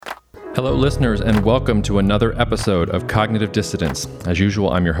Hello, listeners, and welcome to another episode of Cognitive Dissidence. As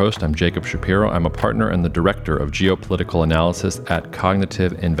usual, I'm your host. I'm Jacob Shapiro. I'm a partner and the director of geopolitical analysis at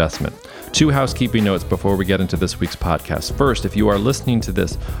Cognitive Investment. Two housekeeping notes before we get into this week's podcast. First, if you are listening to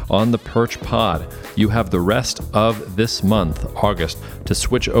this on the Perch Pod, you have the rest of this month, August, to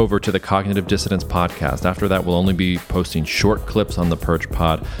switch over to the Cognitive Dissidence podcast. After that, we'll only be posting short clips on the Perch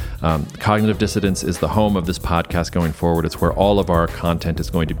Pod. Cognitive Dissidence is the home of this podcast going forward. It's where all of our content is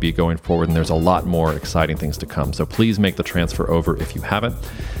going to be going forward, and there's a lot more exciting things to come. So please make the transfer over if you haven't.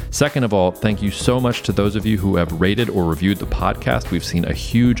 Second of all, thank you so much to those of you who have rated or reviewed the podcast. We've seen a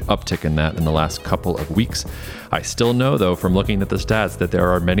huge uptick in that in the last couple of weeks. I still know, though, from looking at the stats, that there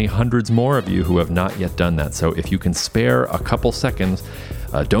are many hundreds more of you who have not yet done that. So if you can spare a couple seconds,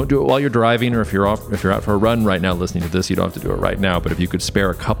 don't do it while you're driving, or if you're out for a run right now listening to this, you don't have to do it right now. But if you could spare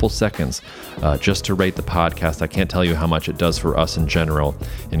a couple seconds just to rate the podcast, I can't tell you how much it does for us in general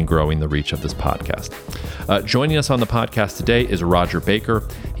in growing the reach of this podcast. Joining us on the podcast today is Roger Baker.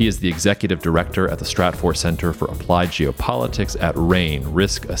 He is the executive director at the Stratfor Center for Applied Geopolitics at RAIN,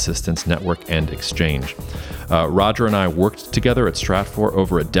 Risk Assistance Network and Exchange. Roger and I worked together at Stratfor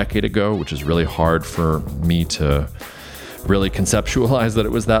over a decade ago, which is really hard for me to really conceptualize that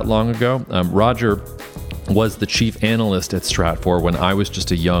it was that long ago. Roger was the chief analyst at Stratfor when I was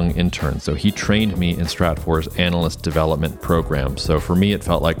just a young intern. So he trained me in Stratfor's analyst development program. So for me, it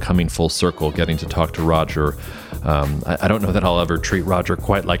felt like coming full circle, getting to talk to Roger. I don't know that I'll ever treat Roger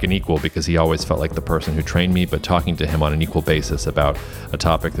quite like an equal, because he always felt like the person who trained me, but talking to him on an equal basis about a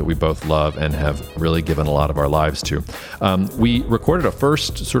topic that we both love and have really given a lot of our lives to. We recorded a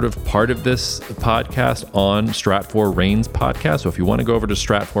first sort of part of this podcast on Stratfor RAIN's podcast. So if you want to go over to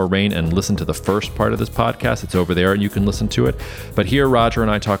Stratfor RAIN and listen to the first part of this podcast, it's over there and you can listen to it. But here, Roger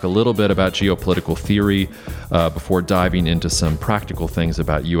and I talk a little bit about geopolitical theory before diving into some practical things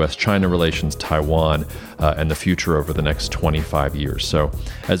about U.S.-China relations, Taiwan, and the future over the next 25 years. So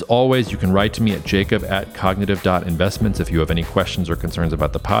as always, you can write to me at jacob@cognitive.investments if you have any questions or concerns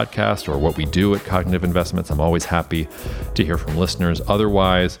about the podcast or what we do at Cognitive Investments. I'm always happy to hear from listeners.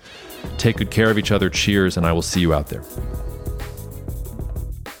 Otherwise, take good care of each other. Cheers, and I will see you out there.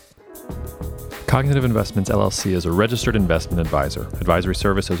 Cognitive Investments LLC is a registered investment advisor. Advisory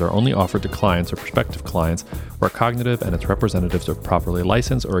services are only offered to clients or prospective clients where Cognitive and its representatives are properly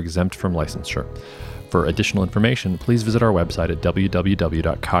licensed or exempt from licensure. For additional information, please visit our website at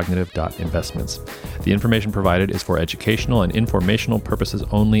www.cognitive.investments. The information provided is for educational and informational purposes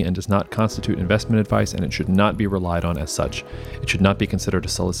only and does not constitute investment advice, and it should not be relied on as such. It should not be considered a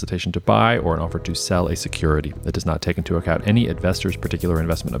solicitation to buy or an offer to sell a security. It does not take into account any investor's particular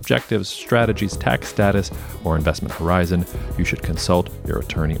investment objectives, strategies, tax status, or investment horizon. You should consult your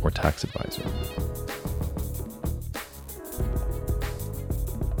attorney or tax advisor.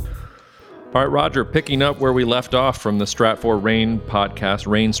 All right, Roger, picking up where we left off from the Stratfor RAIN podcast,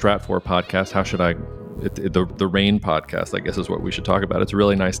 RAIN Stratfor podcast. How should the RAIN podcast, I guess, is what we should talk about. It's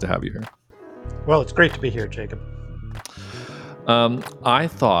really nice to have you here. Well, it's great to be here, Jacob. I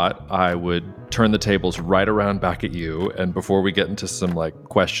thought I would turn the tables right around back at you. And before we get into some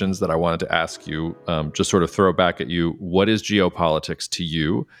questions that I wanted to ask you, just sort of throw back at you, what is geopolitics to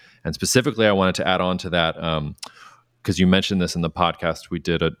you? And specifically, I wanted to add on to that, because you mentioned this in the podcast we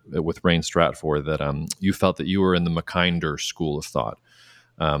did with RAIN Stratfor, that you felt that you were in the Mackinder school of thought.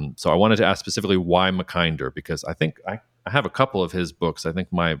 So I wanted to ask specifically why Mackinder, because I think I have a couple of his books. I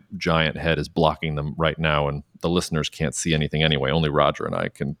think my giant head is blocking them right now, and the listeners can't see anything anyway. Only Roger and I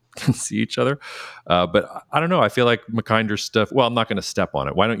can see each other. But I don't know. I feel like Mackinder's stuff, well, I'm not going to step on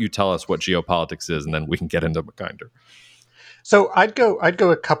it. Why don't you tell us what geopolitics is, and then we can get into Mackinder. So I'd go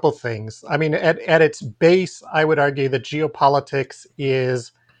a couple things. I mean, at its base, I would argue that geopolitics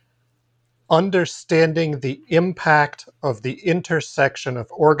is understanding the impact of the intersection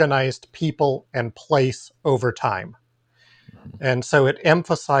of organized people and place over time. And so it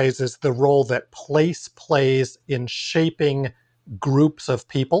emphasizes the role that place plays in shaping groups of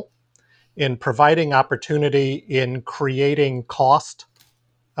people, in providing opportunity, in creating cost,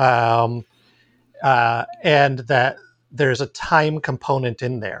 and that there's a time component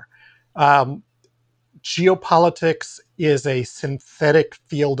in there. Geopolitics is a synthetic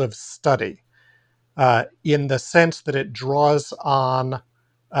field of study in the sense that it draws on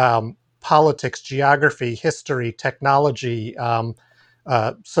politics, geography, history, technology,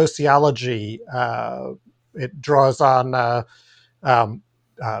 sociology. It draws on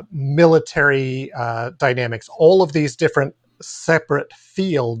military dynamics. All of these different separate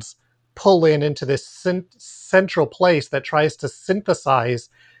fields pull into this central place that tries to synthesize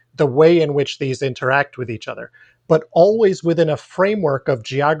the way in which these interact with each other. but always within a framework of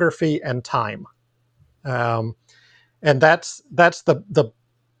geography and time. And that's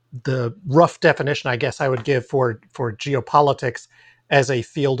the rough definition, I guess, I would give for geopolitics as a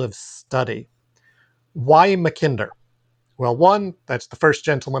field of study. Why Mackinder? Well, one, that's the first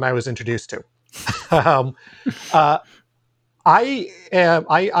gentleman I was introduced to. um, uh,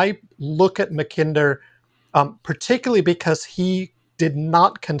 I look at Mackinder particularly because he did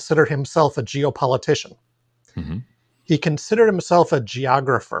not consider himself a geopolitician. Mm-hmm. He considered himself a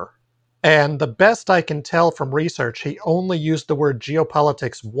geographer. And the best I can tell from research, he only used the word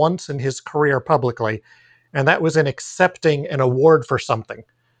geopolitics once in his career publicly, and that was in accepting an award for something.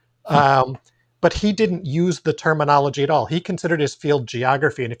 But he didn't use the terminology at all. He considered his field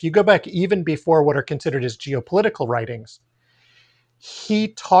geography. And if you go back even before what are considered his geopolitical writings, he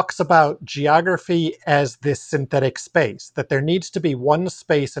talks about geography as this synthetic space, that there needs to be one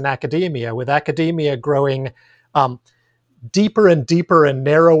space in academia, with academia growing deeper and deeper and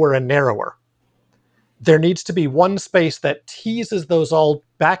narrower. There needs to be one space that teases those all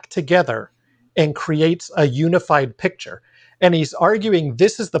back together and creates a unified picture. And he's arguing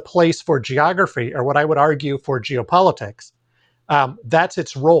this is the place for geography, or what I would argue for geopolitics. That's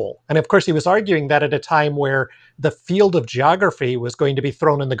its role. And of course, he was arguing that at a time where the field of geography was going to be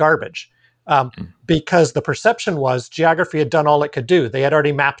thrown in the garbage, because the perception was geography had done all it could do. They had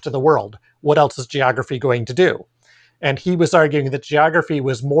already mapped the world. What else is geography going to do? And he was arguing that geography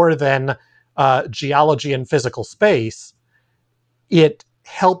was more than geology and physical space. It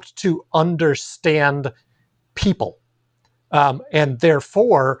helped to understand people, and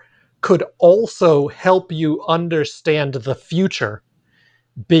therefore could also help you understand the future,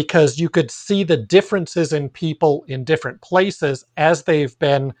 because you could see the differences in people in different places as they've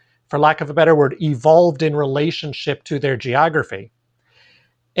been, for lack of a better word, evolved in relationship to their geography.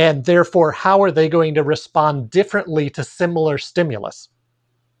 And therefore, how are they going to respond differently to similar stimulus?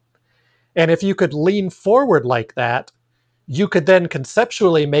 And if you could lean forward like that, you could then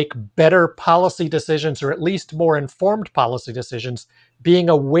conceptually make better policy decisions, or at least more informed policy decisions, being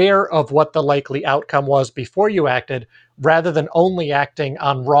aware of what the likely outcome was before you acted, rather than only acting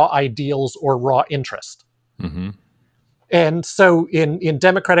on raw ideals or raw interest. Mm-hmm. And so in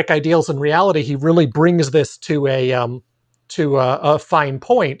Democratic Ideals and Reality, he really brings this to a fine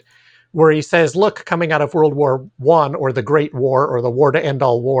point, where he says, look, coming out of World War I, or the Great War, or the war to end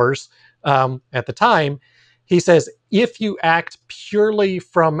all wars at the time, he says, if you act purely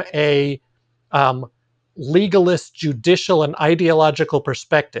from a legalist, judicial, and ideological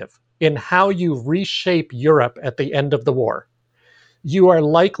perspective in how you reshape Europe at the end of the war, you are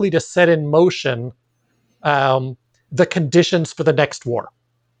likely to set in motion the conditions for the next war.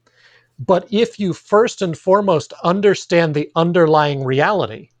 But if you first and foremost understand the underlying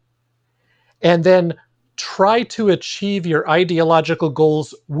reality, and then try to achieve your ideological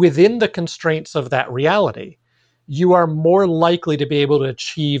goals within the constraints of that reality, you are more likely to be able to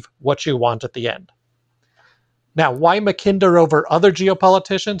achieve what you want at the end. Now, why Mackinder over other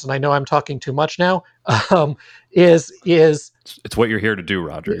geopoliticians, and I know I'm talking too much now, is it's what you're here to do,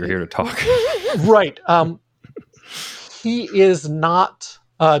 Roger. You're here to talk. Right. He is not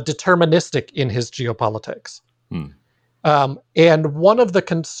deterministic in his geopolitics. And one of the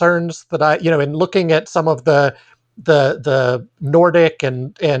concerns that I, in looking at some of the Nordic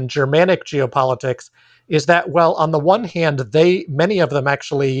and Germanic geopolitics, is that, well, on the one hand, many of them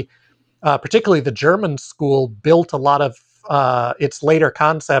actually, particularly the German school, built a lot of its later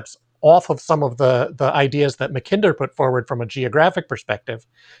concepts off of some of the ideas that Mackinder put forward from a geographic perspective.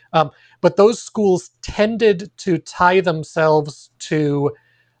 But those schools tended to tie themselves to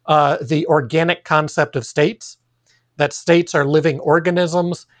the organic concept of states, that states are living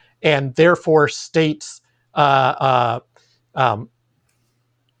organisms, and therefore states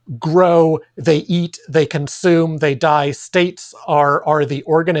grow, they eat, they consume, they die. States are the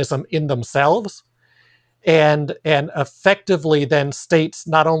organism in themselves. And effectively, then states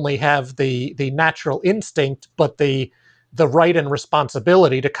not only have the natural instinct, but the right and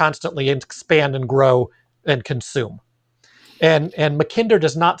responsibility to constantly expand and grow and consume. And Mackinder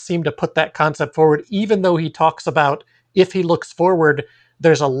does not seem to put that concept forward, even though he talks about, if he looks forward,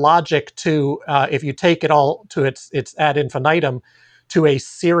 there's a logic to, if you take it all to its ad infinitum, to a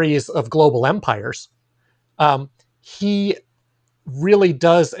series of global empires. He really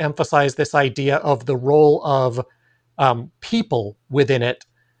does emphasize this idea of the role of people within it,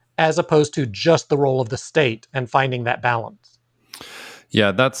 as opposed to just the role of the state, and finding that balance.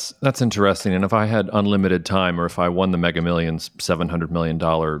 Yeah, that's interesting. And if I had unlimited time, or if I won the Mega Millions $700 million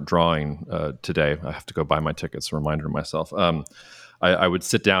drawing today, I have to go buy my tickets, a reminder to myself. I would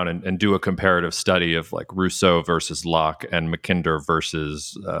sit down and do a comparative study of like Rousseau versus Locke and Mackinder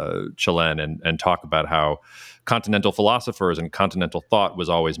versus Chalene, and talk about how continental philosophers and continental thought was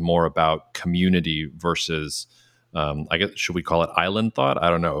always more about community versus, I guess, should we call it island thought? I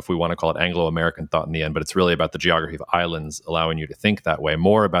don't know if we want to call it Anglo-American thought in the end, but it's really about the geography of islands allowing you to think that way,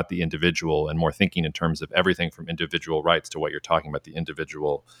 more about the individual and more thinking in terms of everything from individual rights to what you're talking about, the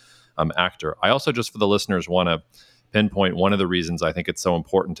individual actor. I also, just for the listeners, want to pinpoint one of the reasons I think it's so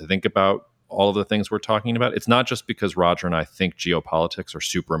important to think about all of the things we're talking about. It's not just because Roger and I think geopolitics are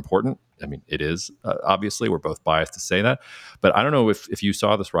super important. I mean, it is, obviously. We're both biased to say that. But I don't know if you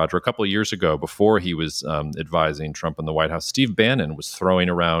saw this, Roger. A couple of years ago, before he was advising Trump in the White House, Steve Bannon was throwing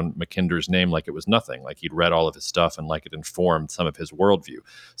around Mackinder's name like it was nothing, like he'd read all of his stuff and like it informed some of his worldview.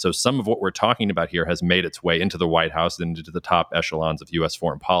 So some of what we're talking about here has made its way into the White House and into the top echelons of U.S.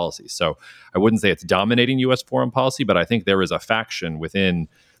 foreign policy. So I wouldn't say it's dominating U.S. foreign policy, but I think there is a faction within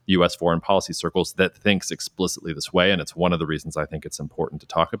U.S. foreign policy circles that thinks explicitly this way, and it's one of the reasons I think it's important to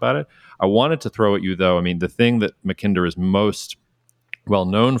talk about it. I wanted to throw at you, though, I mean, the thing that Mackinder is most well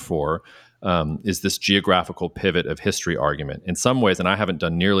known for is this geographical pivot of history argument. In some ways, and I haven't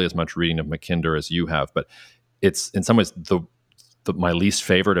done nearly as much reading of Mackinder as you have, but it's in some ways my least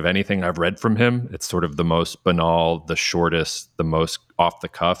favorite of anything I've read from him. It's sort of the most banal, the shortest, the most off the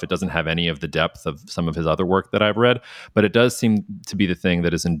cuff. It doesn't have any of the depth of some of his other work that I've read, but it does seem to be the thing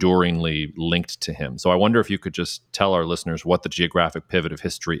that is enduringly linked to him. So I wonder if you could just tell our listeners what the geographic pivot of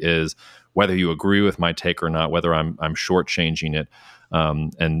history is, whether you agree with my take or not, whether I'm shortchanging it,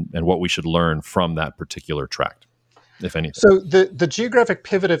 and what we should learn from that particular tract, if anything. So the geographic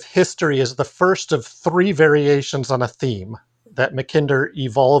pivot of history is the first of three variations on a theme that Mackinder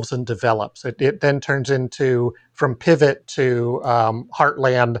evolves and develops. It then turns into from pivot to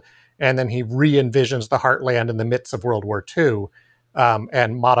heartland, and then he re-envisions the heartland in the midst of World War II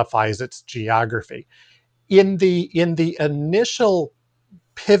and modifies its geography. In the initial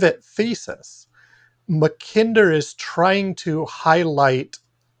pivot thesis, Mackinder is trying to highlight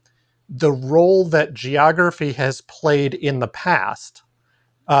the role that geography has played in the past,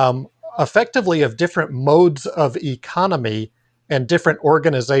 effectively of different modes of economy and different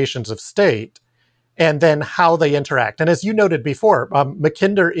organizations of state, and then how they interact. And as you noted before,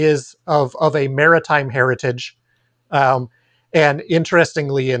 Mackinder is of a maritime heritage. And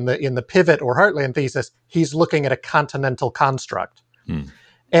interestingly, in the pivot or heartland thesis, he's looking at a continental construct.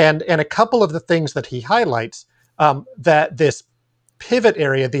 And a couple of the things that he highlights, that this pivot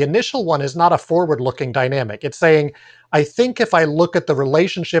area, the initial one, is not a forward-looking dynamic. It's saying, I think if I look at the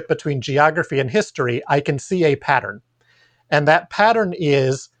relationship between geography and history, I can see a pattern. And that pattern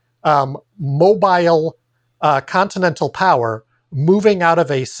is mobile continental power moving out of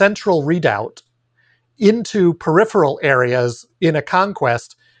a central redoubt into peripheral areas in a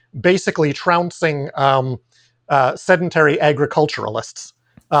conquest, basically trouncing sedentary agriculturalists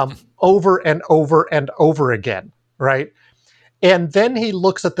over and over and over again, right? And then he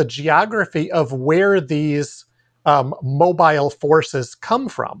looks at the geography of where these mobile forces come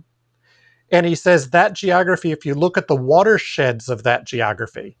from. And he says that geography, if you look at the watersheds of that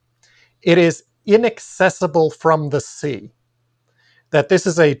geography, it is inaccessible from the sea. That this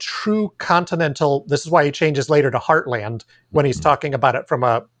is a true continental, this is why he changes later to heartland when he's talking about it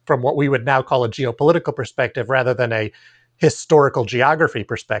from what we would now call a geopolitical perspective rather than a historical geography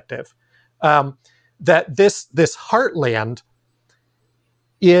perspective. That this heartland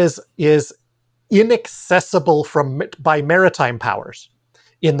is inaccessible by maritime powers.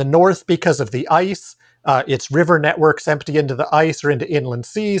 In the north, because of the ice, its river networks empty into the ice or into inland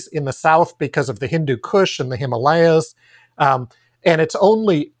seas. In the south, because of the Hindu Kush and the Himalayas. And its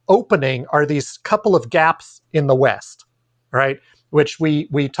only opening are these couple of gaps in the west, right? Which we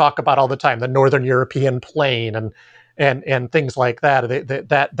talk about all the time, the Northern European plain and things like that.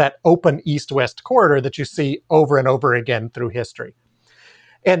 That open east-west corridor that you see over and over again through history.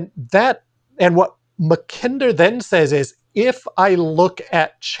 And what Mackinder then says is, if I look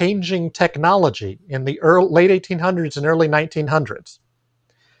at changing technology in the late 1800s and early 1900s,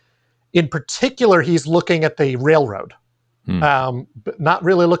 in particular, he's looking at the railroad, but not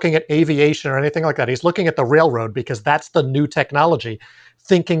really looking at aviation or anything like that. He's looking at the railroad because that's the new technology,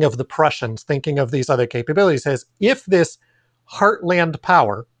 thinking of the Prussians, thinking of these other capabilities. He says, if this heartland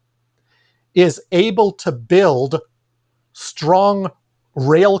power is able to build strong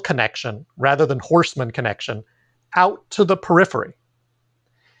rail connection rather than horseman connection out to the periphery,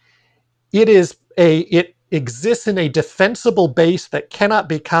 it exists in a defensible base that cannot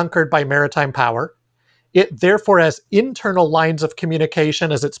be conquered by maritime power. It therefore has internal lines of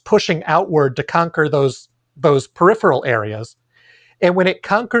communication as it's pushing outward to conquer those peripheral areas. And when it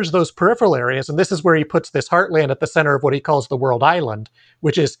conquers those peripheral areas, and this is where he puts this heartland at the center of what he calls the world island,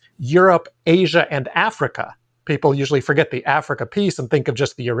 which is Europe, Asia, and Africa. People usually forget the Africa piece and think of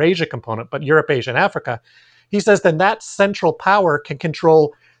just the Eurasia component, but Europe, Asia, and Africa. He says then that central power can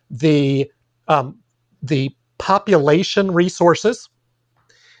control the population resources,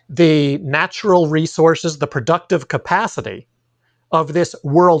 the natural resources, the productive capacity of this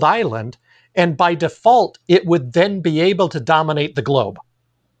world island, and by default, it would then be able to dominate the globe,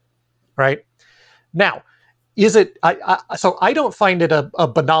 right? Now, is it? So I don't find it a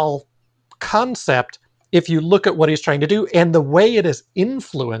banal concept if you look at what he's trying to do and the way it is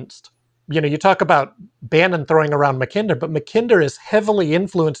influenced. You talk about Bannon throwing around Mackinder, but Mackinder has heavily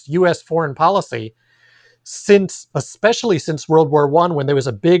influenced U.S. foreign policy especially since World War I, when there was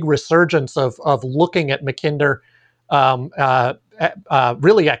a big resurgence of looking at Mackinder,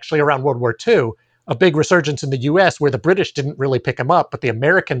 really actually around World War II, a big resurgence in the U.S. where the British didn't really pick him up, but the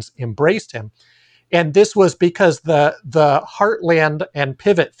Americans embraced him. And this was because the heartland and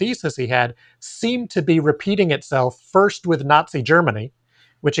pivot thesis he had seemed to be repeating itself first with Nazi Germany,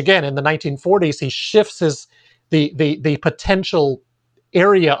 which again, in the 1940s, he shifts the potential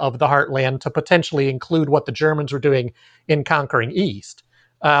area of the heartland to potentially include what the Germans were doing in conquering East.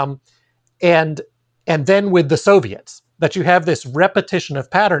 And then with the Soviets, that you have this repetition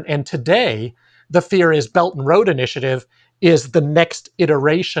of pattern. And today, the fear is Belt and Road Initiative is the next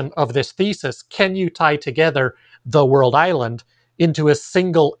iteration of this thesis. Can you tie together the world island into a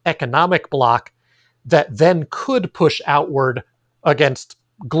single economic bloc that then could push outward against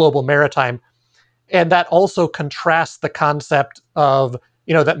global maritime? And that also contrasts the concept of,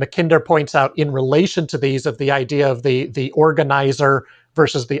 that Mackinder points out in relation to these, of the idea of the organizer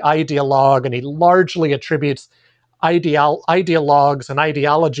versus the ideologue. And he largely attributes ideologues and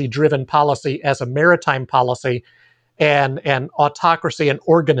ideology-driven policy as a maritime policy, and autocracy and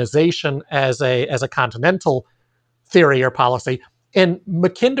organization as a continental theory or policy. And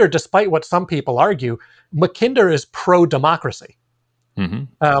Mackinder, despite what some people argue, Mackinder is pro-democracy.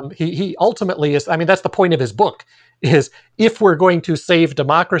 Mm-hmm. He ultimately is. I mean, that's the point of his book, is if we're going to save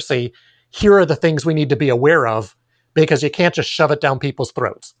democracy, here are the things we need to be aware of, because you can't just shove it down people's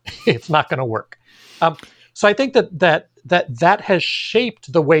throats. It's not going to work. So I think that has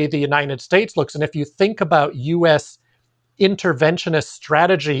shaped the way the United States looks. And if you think about U.S. interventionist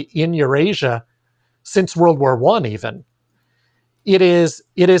strategy in Eurasia since World War I, even, it is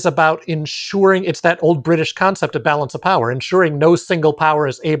about ensuring, it's that old British concept of balance of power, ensuring no single power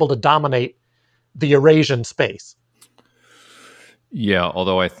is able to dominate the Eurasian space. Yeah,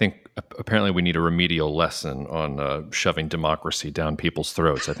 although I think apparently we need a remedial lesson on shoving democracy down people's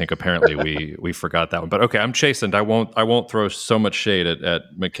throats. I think apparently we forgot that one. But okay, I'm chastened. I won't throw so much shade at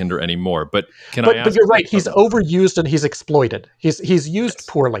Mackinder anymore. But I ask? But you're right. He's overused and he's exploited. He's used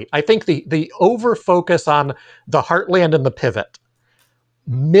poorly. I think the over focus on the heartland and the pivot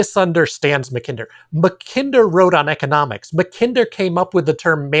misunderstands Mackinder. Mackinder wrote on economics. Mackinder came up with the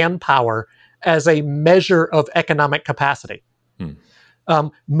term manpower as a measure of economic capacity.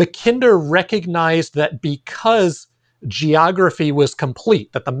 Mackinder recognized that because geography was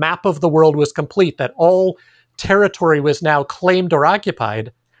complete, that the map of the world was complete, that all territory was now claimed or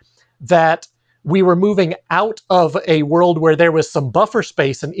occupied, that we were moving out of a world where there was some buffer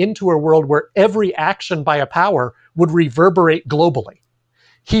space and into a world where every action by a power would reverberate globally.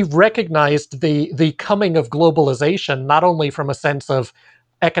 He recognized the coming of globalization, not only from a sense of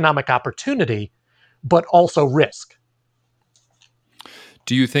economic opportunity, but also risk.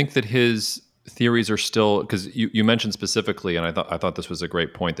 Do you think that his theories are still, because you mentioned specifically, and I thought this was a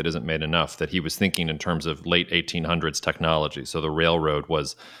great point that isn't made enough, that he was thinking in terms of late 1800s technology. So the railroad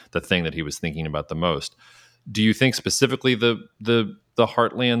was the thing that he was thinking about the most. Do you think specifically the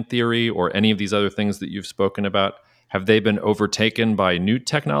heartland theory or any of these other things that you've spoken about, have they been overtaken by new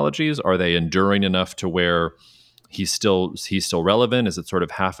technologies? Are they enduring enough to where he's still relevant? Is it sort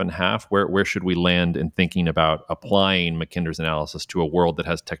of half and half? Where should we land in thinking about applying Mackinder's analysis to a world that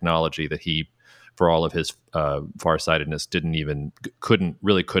has technology that he, for all of his farsightedness, couldn't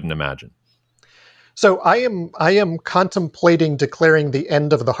imagine? So I am contemplating declaring the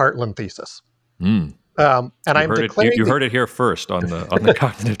end of the Heartland thesis. And you heard it here first on the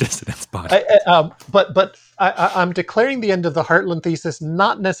Cognitive Dissonance podcast. But I'm declaring the end of the Heartland thesis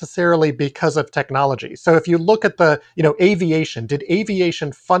not necessarily because of technology. So if you look at aviation, did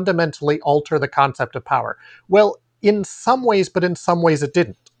aviation fundamentally alter the concept of power? Well, in some ways, but in some ways it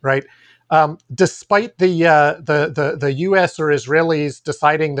didn't. Right? Despite the U.S. or Israelis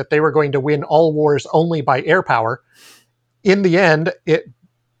deciding that they were going to win all wars only by air power, in the end, it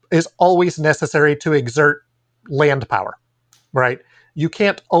is always necessary to exert land power, right? you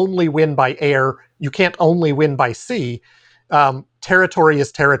can't only win by air, you can't only win by sea. Territory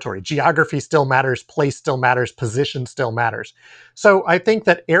is territory. Geography still matters, place still matters, position still matters. So I think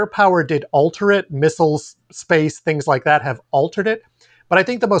that air power did alter it, missiles, space, things like that have altered it. But I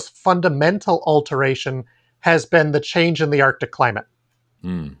think the most fundamental alteration has been the change in the Arctic climate.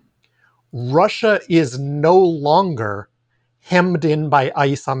 Russia is no longer hemmed in by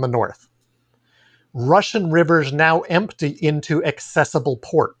ice on the north. Russian rivers now empty into accessible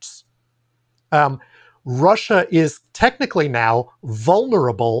ports. Russia is technically now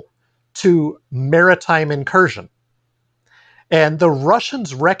vulnerable to maritime incursion. And the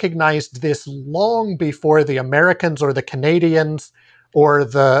Russians recognized this long before the Americans or the Canadians or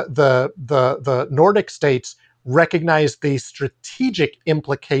the Nordic states recognized the strategic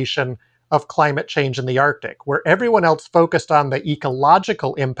implication of climate change in the Arctic, where everyone else focused on the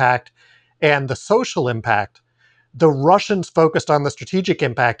ecological impact and the social impact. The Russians focused on the strategic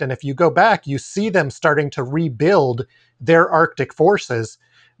impact. And if you go back, you see them starting to rebuild their Arctic forces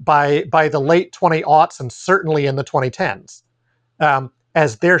by the late 20-aughts and certainly in the 2010s.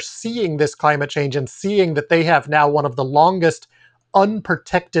 As they're seeing this climate change and seeing that they have now one of the longest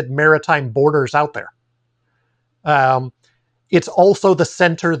unprotected maritime borders out there. It's also the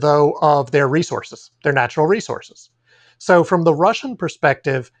center, though, of their resources, their natural resources. So from the Russian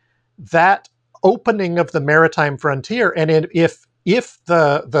perspective, that opening of the maritime frontier, and if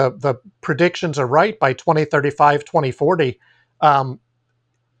the predictions are right, by 2035, 2040,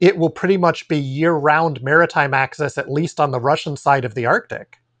 it will pretty much be year-round maritime access, at least on the Russian side of the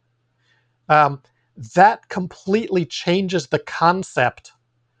Arctic. That completely changes the concept,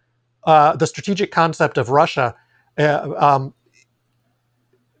 the strategic concept of Russia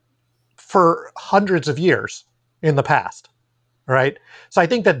for hundreds of years in the past, right? So I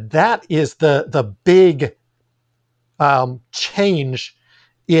think that is the big change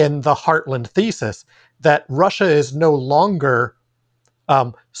in the Heartland thesis, that Russia is no longer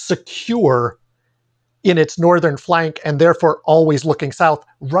secure in its northern flank and therefore always looking south.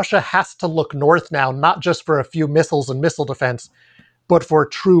 Russia has to look north now, not just for a few missiles and missile defense, but for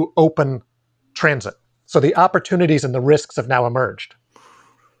true open transit. So the opportunities and the risks have now emerged.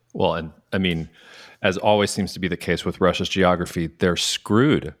 Well, and I mean, as always seems to be the case with Russia's geography, they're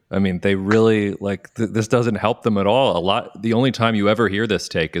screwed. I mean, they really, like, this doesn't help them at all. The only time you ever hear this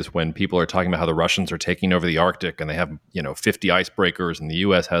take is when people are talking about how the Russians are taking over the Arctic and they have, 50 icebreakers and the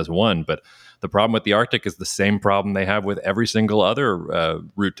US has one. But the problem with the Arctic is the same problem they have with every single other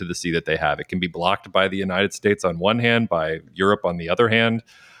route to the sea that they have. It can be blocked by the United States on one hand, by Europe on the other hand.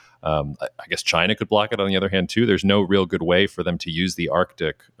 I guess China could block it on the other hand too. There's no real good way for them to use the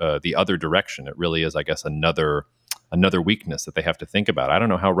Arctic the other direction. It really is, I guess, another weakness that they have to think about. I don't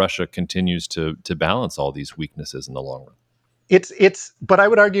know how Russia continues to balance all these weaknesses in the long run. But I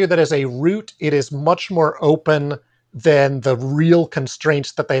would argue that as a route, it is much more open than the real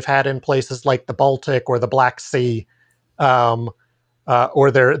constraints that they've had in places like the Baltic or the Black Sea,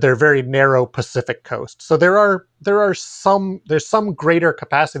 or their very narrow Pacific coast. So there's some greater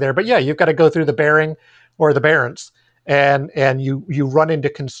capacity there. But yeah, you've got to go through the Bering or the Barents, and you run into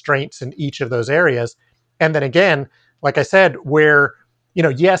constraints in each of those areas. And then again, like I said, where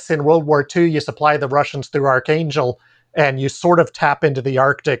yes, in World War II you supply the Russians through Archangel, and you sort of tap into the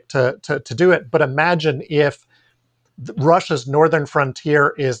Arctic to do it. But imagine if Russia's northern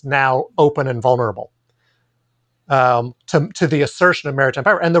frontier is now open and vulnerable to the assertion of maritime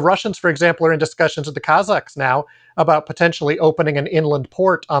power. And the Russians, for example, are in discussions with the Kazakhs now about potentially opening an inland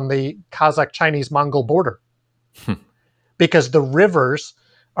port on the Kazakh-Chinese-Mongol border. Because the rivers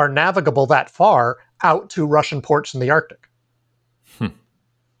are navigable that far out to Russian ports in the Arctic.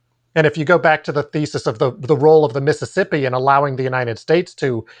 And if you go back to the thesis of the role of the Mississippi in allowing the United States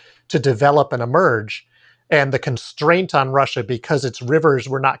to develop and emerge, and the constraint on Russia because its rivers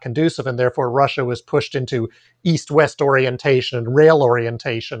were not conducive, and therefore Russia was pushed into east-west orientation and rail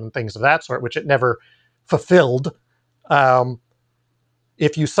orientation and things of that sort, which it never fulfilled.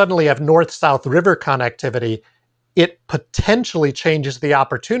 If you suddenly have north-south river connectivity, it potentially changes the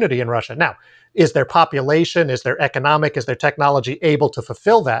opportunity in Russia. Now, is their population, is their economic, is their technology able to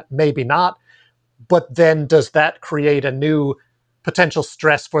fulfill that? Maybe not. But then does that create a new potential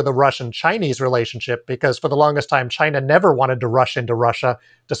stress for the Russian-Chinese relationship? Because for the longest time, China never wanted to rush into Russia,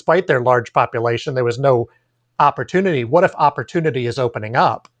 despite their large population. There was no opportunity. What if opportunity is opening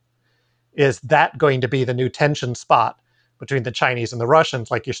up? Is that going to be the new tension spot between the Chinese and the Russians,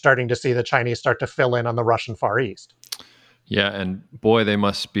 like you're starting to see the Chinese start to fill in on the Russian Far East? Yeah, and boy, they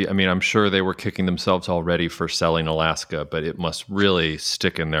must be. I mean, I'm sure they were kicking themselves already for selling Alaska, but it must really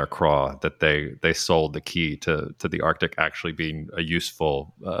stick in their craw that they sold the key to the Arctic actually being a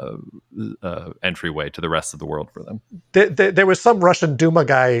useful entryway to the rest of the world for them. There was some Russian Duma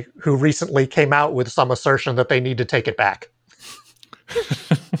guy who recently came out with some assertion that they need to take it back.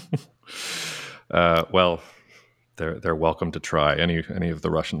 Well, they're welcome to try. Any of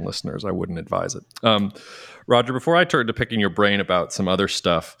the Russian listeners, I wouldn't advise it. Roger, before I turn to picking your brain about some other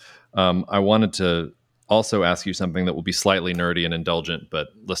stuff, I wanted to also ask you something that will be slightly nerdy and indulgent, but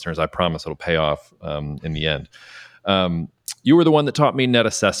listeners, I promise it'll pay off in the end. You were the one that taught me net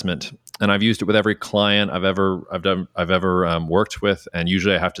assessment, and I've used it with every client I've ever worked with. And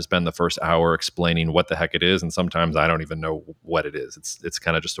usually, I have to spend the first hour explaining what the heck it is, and sometimes I don't even know what it is. It's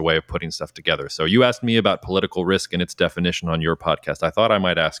kind of just a way of putting stuff together. So you asked me about political risk and its definition on your podcast. I thought I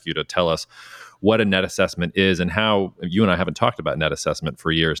might ask you to tell us what a net assessment is and how. You and I haven't talked about net assessment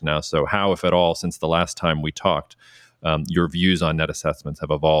for years now. So how, if at all, since the last time we talked, your views on net assessments have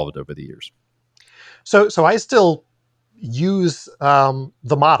evolved over the years? So I still use the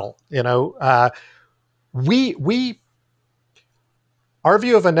model. Our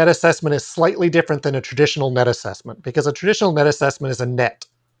view of a net assessment is slightly different than a traditional net assessment, because a traditional net assessment is a net,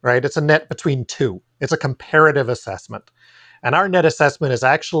 right? It's a net between two. It's a comparative assessment. And our net assessment is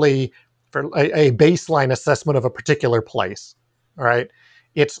actually for a baseline assessment of a particular place, all right?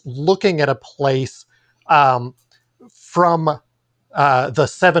 It's looking at a place from the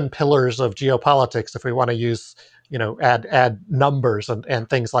 7 pillars of geopolitics, if we want to use, add numbers and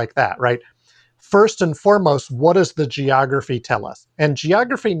things like that, right? First and foremost, what does the geography tell us? And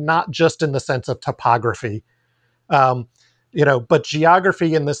geography, not just in the sense of topography, but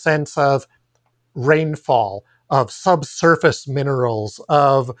geography in the sense of rainfall, of subsurface minerals,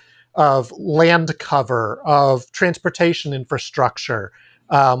 of land cover, of transportation infrastructure,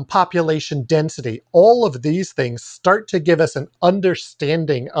 population density. All of these things start to give us an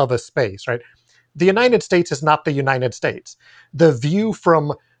understanding of a space, right? The United States is not the United States. The view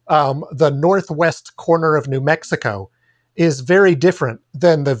from the northwest corner of New Mexico is very different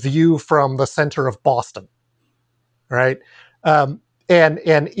than the view from the center of Boston, right? And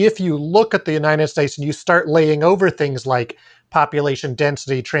if you look at the United States and you start laying over things like population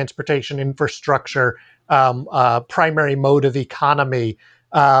density, transportation infrastructure, primary mode of economy,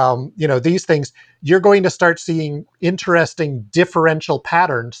 these things, you're going to start seeing interesting differential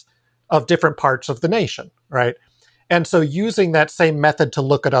patterns of different parts of the nation, right? And so using that same method to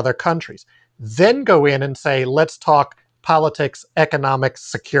look at other countries, then go in and say, let's talk politics, economics,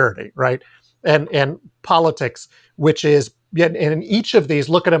 security, right? And politics, which is, and in each of these,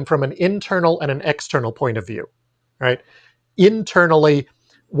 look at them from an internal and an external point of view, right? Internally,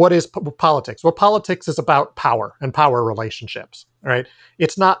 what is politics? Well, politics is about power and power relationships, right?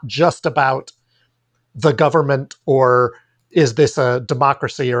 It's not just about the government, or is this a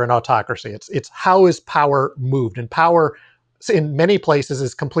democracy or an autocracy? It's how is power moved, and power in many places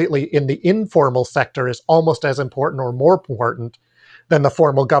is completely, in the informal sector, is almost as important or more important than the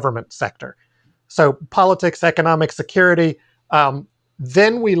formal government sector. So politics, economic, security.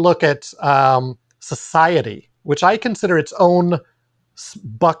 Then we look at society, which I consider its own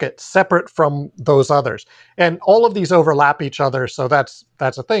bucket, separate from those others. And all of these overlap each other, so that's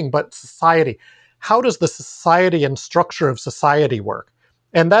a thing. But society, how does the society and structure of society work?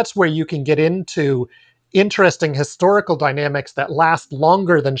 And that's where you can get into interesting historical dynamics that last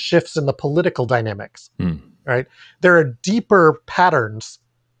longer than shifts in the political dynamics, right? There are deeper patterns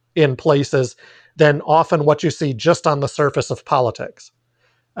in places than often what you see just on the surface of politics.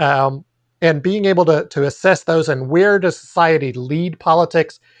 And being able to assess those, and where does society lead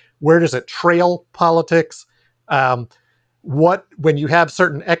politics? Where does it trail politics? When you have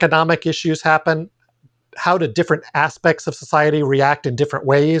certain economic issues happen, how do different aspects of society react in different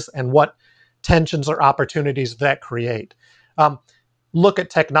ways, and what tensions or opportunities that create? Look at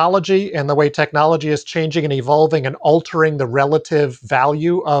technology and the way technology is changing and evolving and altering the relative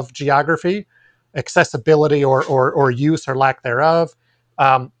value of geography, accessibility or use or lack thereof,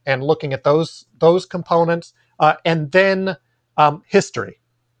 and looking at those components, and then history.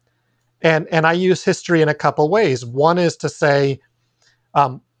 And I use history in a couple ways. One is to say,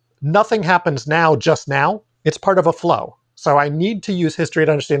 nothing happens just now. It's part of a flow. So I need to use history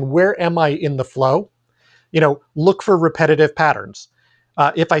to understand, where am I in the flow? Look for repetitive patterns.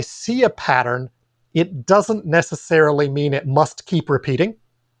 If I see a pattern, it doesn't necessarily mean it must keep repeating.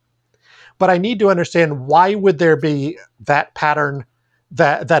 But I need to understand, why would there be that pattern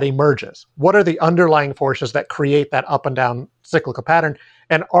that emerges? What are the underlying forces that create that up and down cyclical pattern?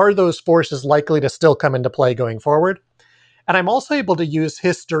 And are those forces likely to still come into play going forward? And I'm also able to use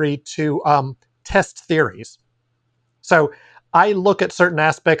history to test theories. So I look at certain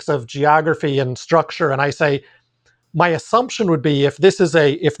aspects of geography and structure, and I say, my assumption would be if this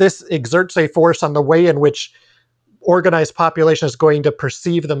exerts a force on the way in which organized population is going to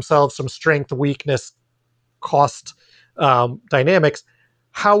perceive themselves from strength, weakness, cost dynamics,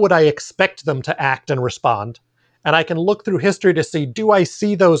 how would I expect them to act and respond? And I can look through history to see, do I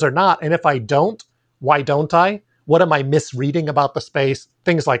see those or not? And if I don't, why don't I? What am I misreading about the space?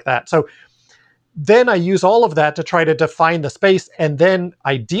 Things like that. So then I use all of that to try to define the space. And then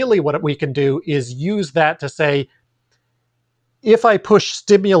ideally what we can do is use that to say, if I push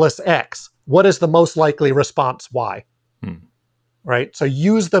stimulus X, what is the most likely response Y? Right? So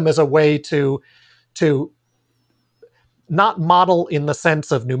use them as a way to not model in the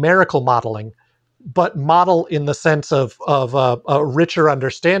sense of numerical modeling, but model in the sense of a richer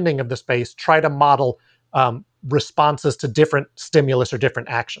understanding of the space, try to model responses to different stimulus or different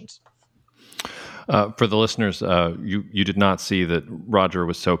actions. For the listeners, you did not see that Roger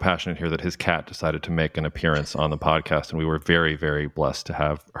was so passionate here that his cat decided to make an appearance on the podcast, and we were very, very blessed to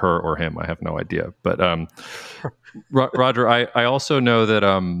have her or him. I have no idea. But Roger, I also know that,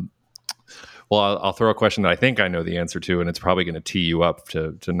 well, I'll throw a question that I think I know the answer to, and it's probably going to tee you up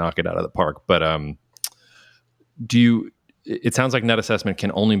to knock it out of the park. But it sounds like net assessment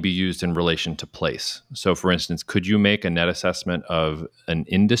can only be used in relation to place. So for instance, could you make a net assessment of an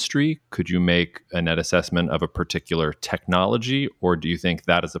industry? Could you make a net assessment of a particular technology? Or do you think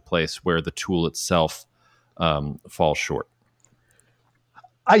that is a place where the tool itself falls short?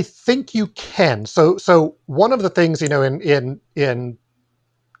 I think you can. So one of the things, in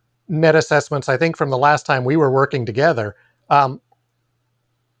net assessments, I think from the last time we were working together,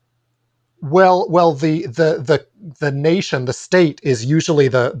 the nation, the state is usually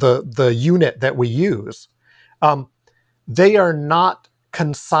the unit that we use. They are not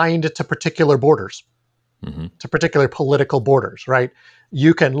consigned to particular borders, to particular political borders, right?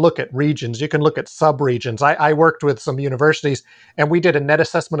 You can look at regions, you can look at sub-regions. I worked with some universities, and we did a net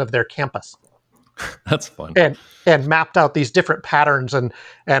assessment of their campus. That's fun. And mapped out these different patterns and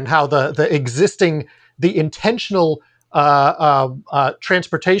how the intentional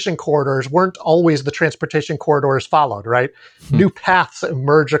transportation corridors weren't always the transportation corridors followed, right? New paths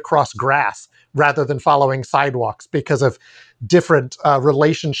emerge across grass rather than following sidewalks because of different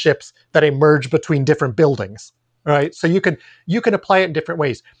relationships that emerge between different buildings, right? So you can apply it in different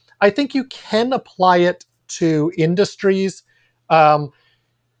ways. I think you can apply it to industries.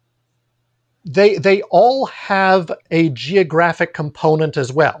 They all have a geographic component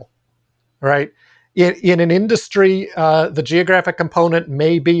as well, right? In an industry, the geographic component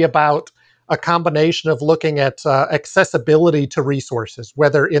may be about a combination of looking at accessibility to resources,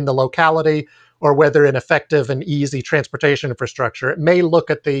 whether in the locality or whether in effective and easy transportation infrastructure. It may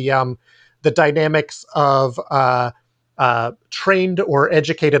look at the dynamics of trained or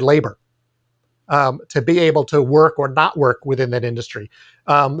educated labor to be able to work or not work within that industry.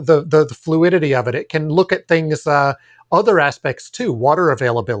 The fluidity of it. It can look at things, other aspects too, water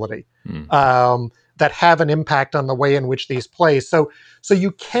availability, that have an impact on the way in which these play. So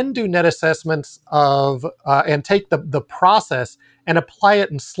you can do net assessments of and take the process and apply it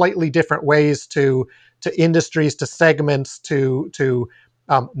in slightly different ways to industries, to segments, to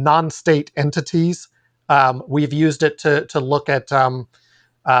non-state entities. We've used it to look at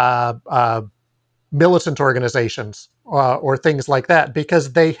militant organizations or things like that,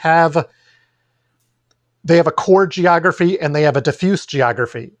 because they have a core geography and they have a diffuse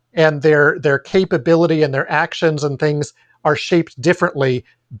geography, and their capability and their actions and things are shaped differently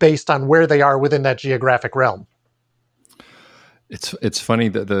based on where they are within that geographic realm. It's funny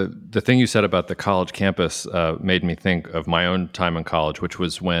that the thing you said about the college campus made me think of my own time in college, which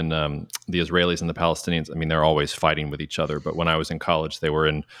was when the Israelis and the Palestinians, I mean, they're always fighting with each other, but when I was in college, they were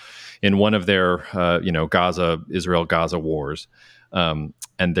in one of their Israel-Gaza wars.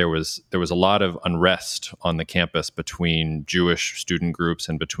 And there was a lot of unrest on the campus between Jewish student groups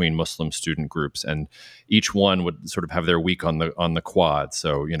and between Muslim student groups, and each one would sort of have their week on the quad.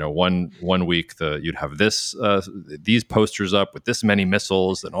 So one week you'd have these posters up with this many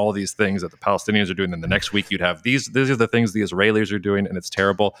missiles and all these things that the Palestinians are doing, and the next week you'd have these are the things the Israelis are doing, and it's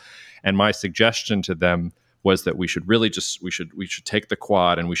terrible. And my suggestion to them was that we should really we should take the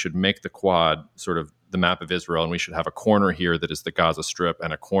quad and we should make the quad sort of the map of Israel, and we should have a corner here that is the Gaza Strip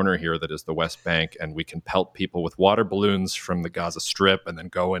and a corner here that is the West Bank, and we can pelt people with water balloons from the Gaza Strip and then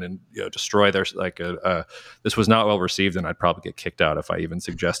go in and destroy their this was not well received, and I'd probably get kicked out if I even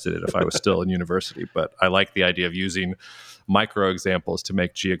suggested it if I was still in university. But I like the idea of using micro examples to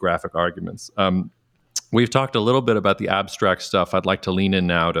make geographic arguments. we've talked a little bit about the abstract stuff. I'd like to lean in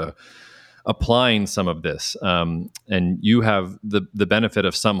now to applying some of this. And you have the benefit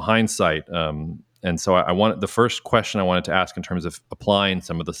of some hindsight. And so I want the first question I wanted to ask in terms of applying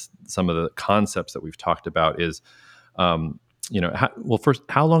some of the concepts that we've talked about is, first,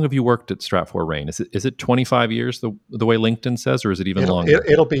 how long have you worked at Stratfor Rain? Is it 25 years the way LinkedIn says, or is it even longer?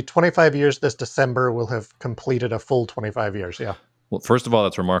 It'll be 25 years this December. We'll have completed a full 25 years. Yeah. Well, first of all,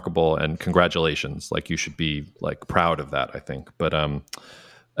 that's remarkable, and congratulations. Like, you should be like proud of that, I think. But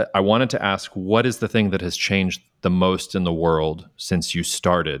I wanted to ask, what is the thing that has changed the most in the world since you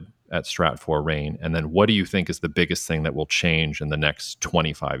started at Stratfor Rain? And then what do you think is the biggest thing that will change in the next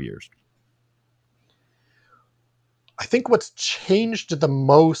 25 years? I think what's changed the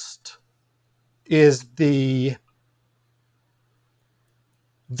most is the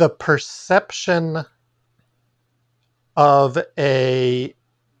perception of a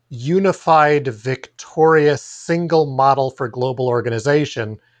unified, victorious, single model for global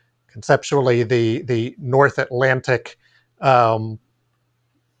organization, conceptually the North Atlantic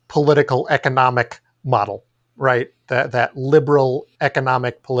political economic model, right? That liberal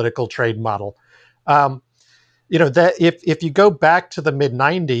economic political trade model. That if you go back to the mid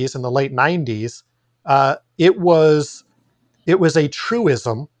 90s and the late 90s, it was a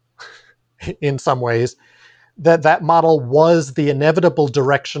truism in some ways that model was the inevitable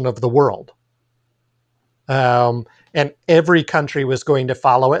direction of the world. And every country was going to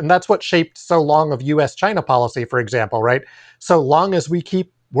follow it. And that's what shaped so long of US-China policy, for example, right? So long as we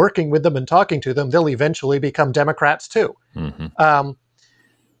keep working with them and talking to them, they'll eventually become Democrats too. Mm-hmm.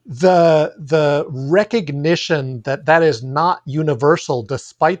 The recognition that is not universal,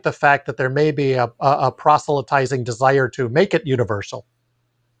 despite the fact that there may be a proselytizing desire to make it universal,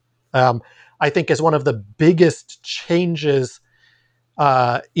 I think is one of the biggest changes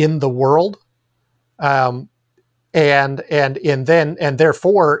in the world, and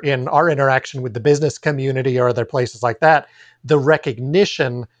therefore in our interaction with the business community or other places like that, the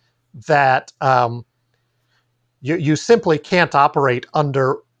recognition that you simply can't operate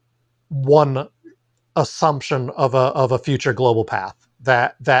under one assumption of a future global path.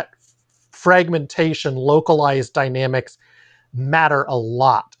 That fragmentation, localized dynamics matter a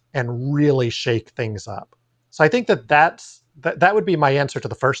lot and really shake things up. So I think that would be my answer to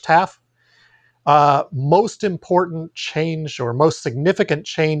the first half. Most important change or most significant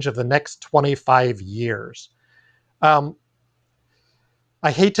change of the next 25 years. I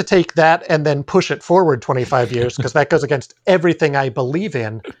hate to take that and then push it forward 25 years because that goes against everything I believe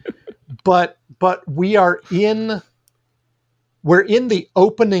in. But we're in the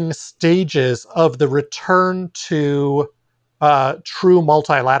opening stages of the return to true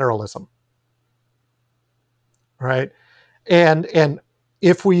multilateralism, right? And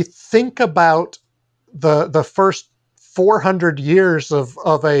if we think about the first 400 years of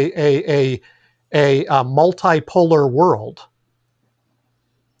a multipolar world,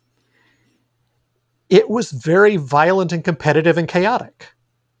 it was very violent and competitive and chaotic.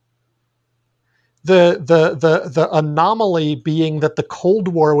 The anomaly being that the Cold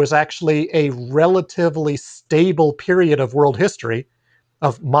War was actually a relatively stable period of world history,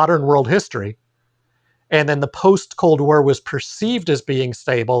 of modern world history. And then the post-Cold War was perceived as being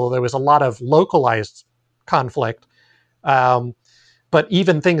stable. There was a lot of localized conflict. But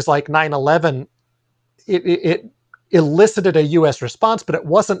even things like 9/11, it elicited a U.S. response, but it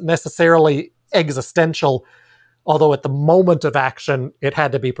wasn't necessarily existential, although at the moment of action, it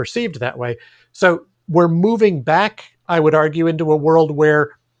had to be perceived that way. So we're moving back, I would argue, into a world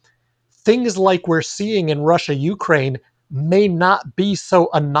where things like we're seeing in Russia, Ukraine may not be so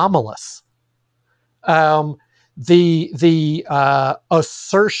anomalous. The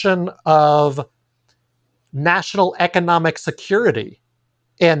assertion of national economic security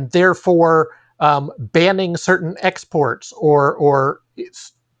and therefore banning certain exports or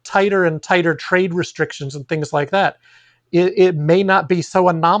tighter and tighter trade restrictions and things like that, it may not be so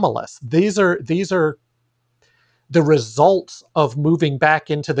anomalous. These are the results of moving back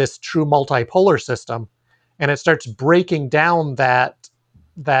into this true multipolar system, and it starts breaking down that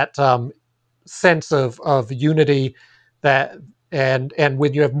sense of unity, and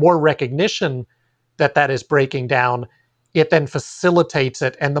when you have more recognition that is breaking down, it then facilitates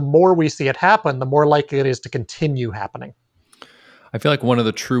it, and the more we see it happen, the more likely it is to continue happening. I feel like one of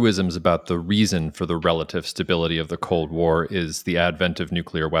the truisms about the reason for the relative stability of the Cold War is the advent of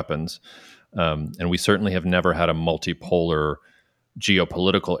nuclear weapons. And we certainly have never had a multipolar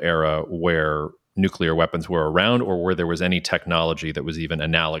geopolitical era where nuclear weapons were around or where there was any technology that was even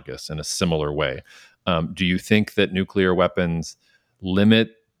analogous in a similar way. Do you think that nuclear weapons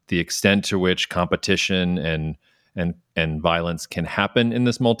limit the extent to which competition and violence can happen in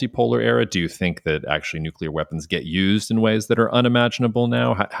this multipolar era? Do you think that actually nuclear weapons get used in ways that are unimaginable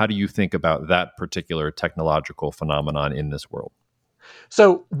now? How do you think about that particular technological phenomenon in this world?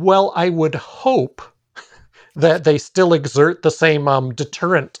 So, well, I would hope that they still exert the same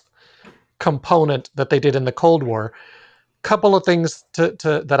deterrent component that they did in the Cold War. Couple of things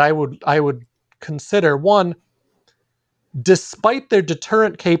that I would consider. One, despite their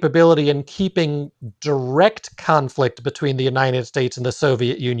deterrent capability in keeping direct conflict between the United States and the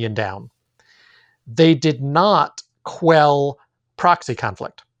Soviet Union down, they did not quell proxy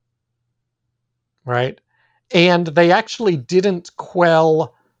conflict, right? And they actually didn't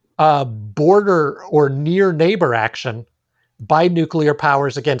quell border or near neighbor action by nuclear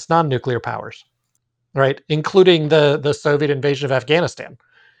powers against non-nuclear powers, right? Including the Soviet invasion of Afghanistan.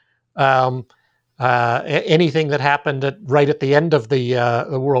 Um, Anything that happened right at the end of the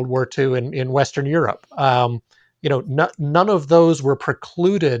World War II in Western Europe. None of those were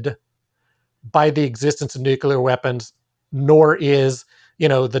precluded by the existence of nuclear weapons, nor is,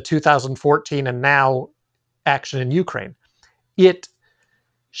 the 2014 and now action in Ukraine. It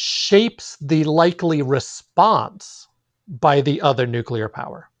shapes the likely response by the other nuclear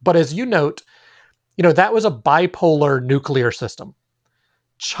power. But as you note, that was a bipolar nuclear system.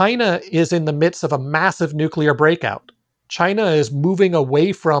 China is in the midst of a massive nuclear breakout. China is moving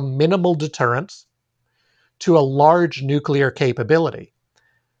away from minimal deterrence to a large nuclear capability.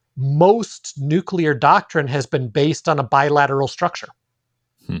 Most nuclear doctrine has been based on a bilateral structure.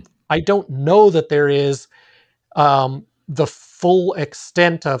 I don't know that there is the full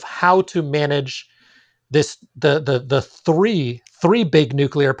extent of how to manage the three big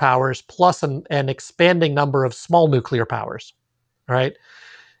nuclear powers plus an expanding number of small nuclear powers, right?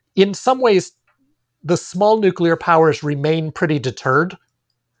 In some ways, the small nuclear powers remain pretty deterred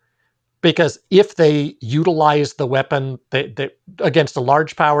because if they utilize the weapon against a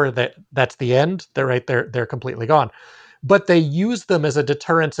large power, that's the end. They're completely gone. But they use them as a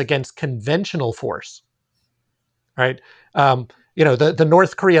deterrence against conventional force, right? The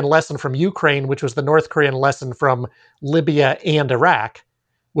North Korean lesson from Ukraine, which was the North Korean lesson from Libya and Iraq,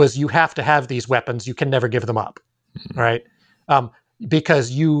 was you have to have these weapons. You can never give them up, right? Because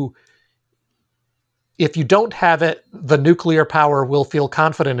if you don't have it, the nuclear power will feel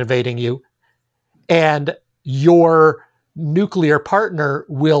confident invading you, and your nuclear partner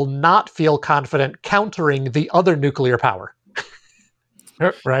will not feel confident countering the other nuclear power.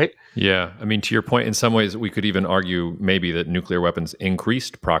 Right? Yeah. I mean, to your point, in some ways, we could even argue maybe that nuclear weapons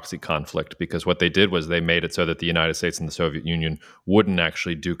increased proxy conflict because what they did was they made it so that the United States and the Soviet Union wouldn't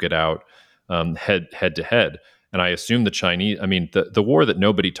actually duke it out head to head. And I assume the Chinese, I mean, the war that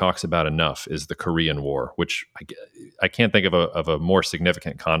nobody talks about enough is the Korean War, which I can't think of a more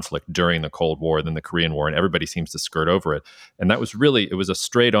significant conflict during the Cold War than the Korean War, and everybody seems to skirt over it. And that was really, it was a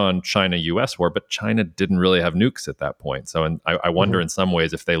straight-on China-U.S. war, but China didn't really have nukes at that point. So I wonder in some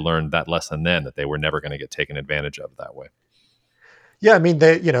ways if they learned that lesson then, that they were never going to get taken advantage of that way. Yeah, I mean,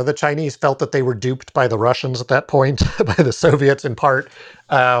 the Chinese felt that they were duped by the Russians at that point, by the Soviets in part.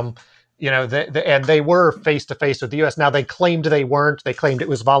 And they were face to face with the U.S. Now they claimed they weren't. They claimed it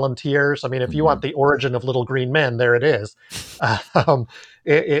was volunteers. I mean, if you want the origin of Little Green Men, there it is.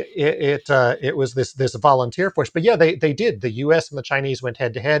 It was this volunteer force. But yeah, they did. The U.S. and the Chinese went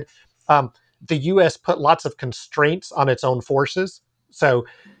head to head. The U.S. put lots of constraints on its own forces. So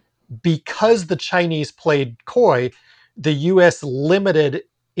because the Chinese played coy, the U.S. limited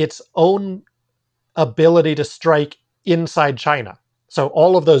its own ability to strike inside China. So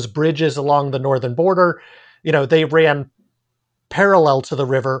all of those bridges along the northern border, they ran parallel to the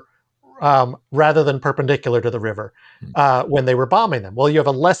river rather than perpendicular to the river when they were bombing them. Well, you have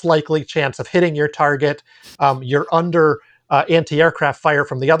a less likely chance of hitting your target. You're under anti-aircraft fire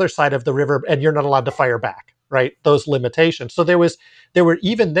from the other side of the river, and you're not allowed to fire back, right? Those limitations. So there were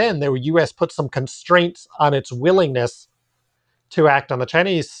U.S. put some constraints on its willingness to act on the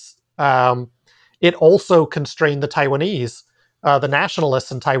Chinese. It also constrained the Taiwanese, the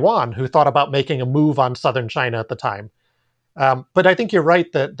nationalists in Taiwan, who thought about making a move on southern China at the time. But I think you're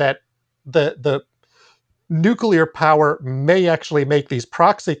right that the nuclear power may actually make these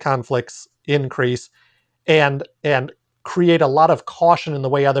proxy conflicts increase and create a lot of caution in the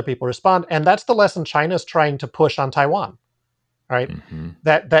way other people respond. And that's the lesson China's trying to push on Taiwan, right? Mm-hmm.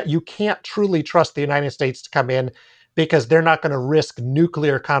 That you can't truly trust the United States to come in because they're not going to risk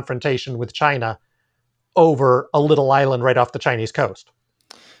nuclear confrontation with China over a little island right off the Chinese coast.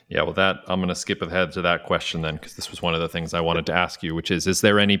 Yeah, well, that I'm going to skip ahead to that question then, because this was one of the things I wanted to ask you, which is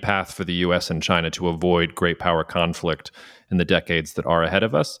there any path for the U.S. and China to avoid great power conflict in the decades that are ahead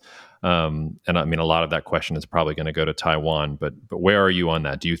of us? And I mean, a lot of that question is probably going to go to Taiwan, but where are you on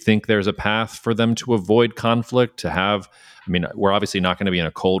that? Do you think there's a path for them to avoid conflict? I mean, we're obviously not going to be in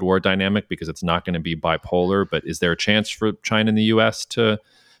a Cold War dynamic because it's not going to be bipolar, but is there a chance for China and the U.S. to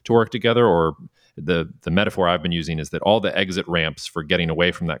work together, or the metaphor I've been using is that all the exit ramps for getting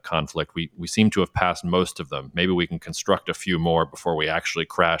away from that conflict, we seem to have passed most of them. Maybe we can construct a few more before we actually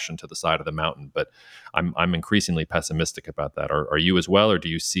crash into the side of the mountain. But I'm increasingly pessimistic about that. Are you as well, or do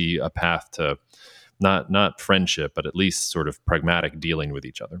you see a path to not friendship, but at least sort of pragmatic dealing with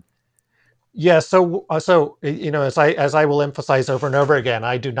each other? Yeah, so as I will emphasize over and over again,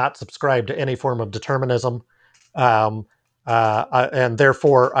 I do not subscribe to any form of determinism, um, and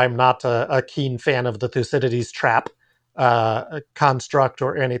therefore I'm not a keen fan of the Thucydides trap construct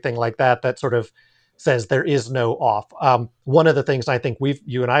or anything like that. That sort of says there is no off. One of the things I think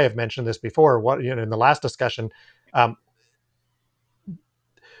you and I have mentioned this before, in the last discussion, um,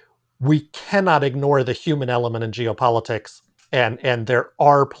 we cannot ignore the human element in geopolitics, and there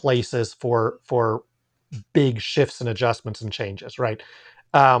are places for big shifts and adjustments and changes, right?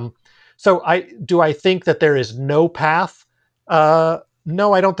 Um, so I think that there is no path.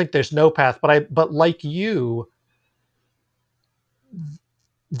 No, I don't think there's no path. But like you,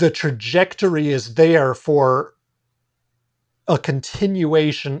 the trajectory is there for a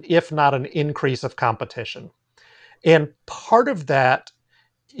continuation, if not an increase of competition. And part of that,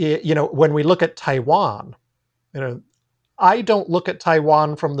 when we look at Taiwan, you know, I don't look at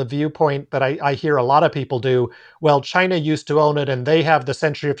Taiwan from the viewpoint that I hear a lot of people do. Well, China used to own it and they have the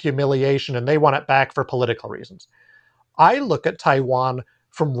century of humiliation and they want it back for political reasons. I look at Taiwan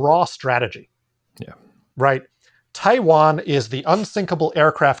from raw strategy. Yeah. Right? Taiwan is the unsinkable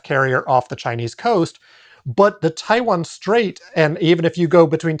aircraft carrier off the Chinese coast, but the Taiwan Strait, and even if you go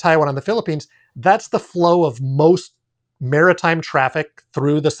between Taiwan and the Philippines, that's the flow of most maritime traffic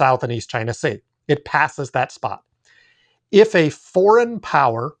through the South and East China Sea. It passes that spot. If a foreign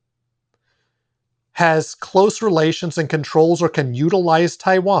power has close relations and controls or can utilize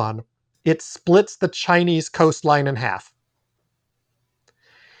Taiwan, it splits the Chinese coastline in half.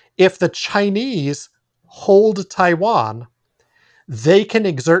 If the Chinese hold Taiwan, they can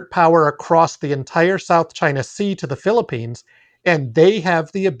exert power across the entire South China Sea to the Philippines, and they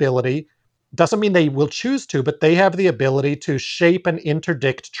have the ability, doesn't mean they will choose to, but they have the ability to shape and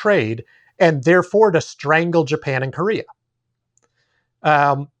interdict trade, and therefore to strangle Japan and Korea.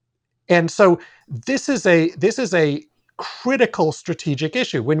 And so this is a critical strategic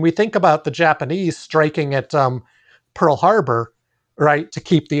issue. When we think about the Japanese striking at Pearl Harbor, right, to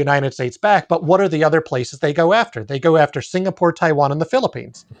keep the United States back, but what are the other places they go after? They go after Singapore, Taiwan, and the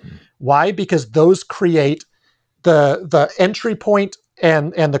Philippines. Why? Because those create the entry point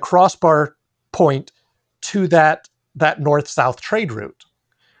and the crossbar point to that north-south trade route.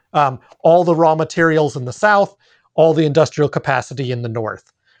 All the raw materials in the south, all the industrial capacity in the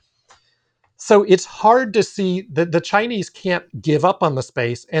north. So it's hard to see that the Chinese can't give up on the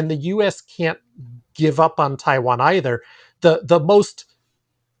space, and the US can't give up on Taiwan either. The most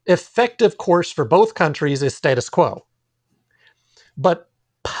effective course for both countries is status quo. But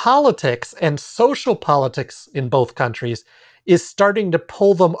politics and social politics in both countries is starting to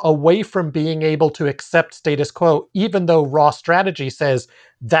pull them away from being able to accept status quo, even though raw strategy says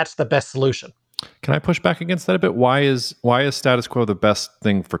that's the best solution. Can I push back against that a bit? Why is status quo the best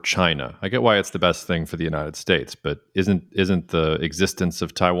thing for China? I get why it's the best thing for the United States, but isn't the existence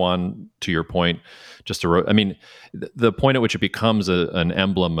of Taiwan, to your point, just I mean, the point at which it becomes an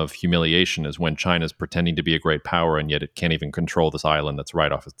emblem of humiliation is when China's pretending to be a great power and yet it can't even control this island that's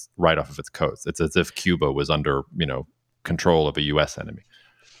right off of its coast. It's as if Cuba was under control of a U.S. enemy.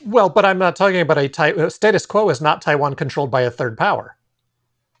 Well, but I'm not talking about status quo is not Taiwan controlled by a third power.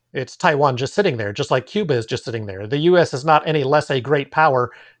 It's Taiwan just sitting there, just like Cuba is just sitting there. The U.S. is not any less a great power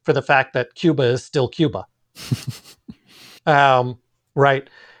for the fact that Cuba is still Cuba. Right?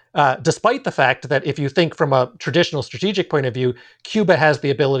 Despite the fact that if you think from a traditional strategic point of view, Cuba has the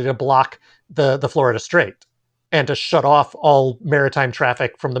ability to block the Florida Strait and to shut off all maritime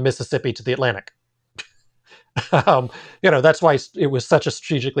traffic from the Mississippi to the Atlantic. That's why it was such a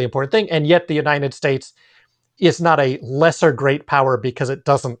strategically important thing. And yet the United States is not a lesser great power because it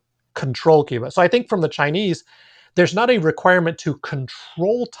doesn't control Cuba. So I think from the Chinese, there's not a requirement to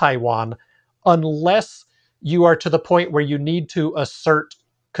control Taiwan unless you are to the point where you need to assert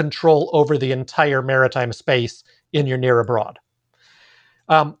control over the entire maritime space in your near abroad.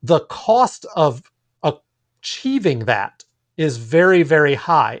 The cost of achieving that is very, very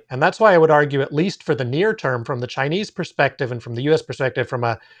high. And that's why I would argue, at least for the near term, from the Chinese perspective and from the US perspective, from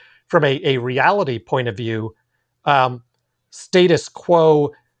a reality point of view, status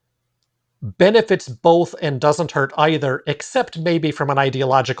quo benefits both and doesn't hurt either, except maybe from an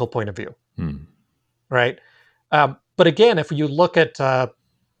ideological point of view. Right? But again, if you look at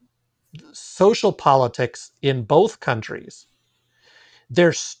social politics in both countries,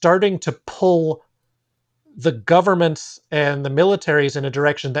 they're starting to pull the governments and the militaries in a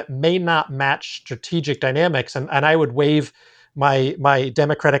direction that may not match strategic dynamics. And I would waive my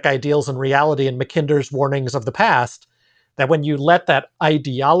democratic ideals and reality and Mackinder's warnings of the past, that when you let that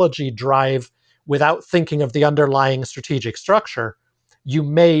ideology drive without thinking of the underlying strategic structure, you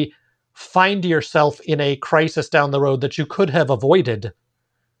may find yourself in a crisis down the road that you could have avoided,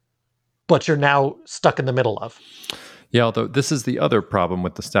 but you're now stuck in the middle of. Yeah, although this is the other problem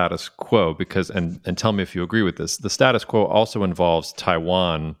with the status quo, because, and tell me if you agree with this, the status quo also involves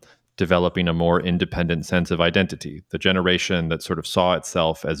Taiwan developing a more independent sense of identity. The generation that sort of saw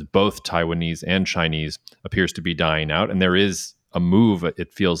itself as both Taiwanese and Chinese appears to be dying out. And there is a move,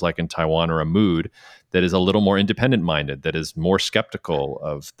 it feels like, in Taiwan, or a mood that is a little more independent minded, that is more skeptical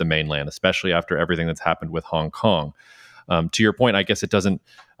of the mainland, especially after everything that's happened with Hong Kong. To your point, I guess it doesn't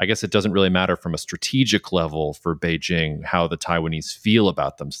really matter from a strategic level for Beijing how the Taiwanese feel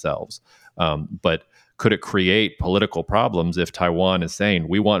about themselves. But could it create political problems if Taiwan is saying,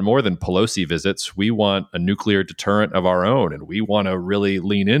 we want more than Pelosi visits, we want a nuclear deterrent of our own, and we want to really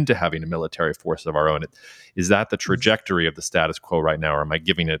lean into having a military force of our own? Is that the trajectory of the status quo right now, or am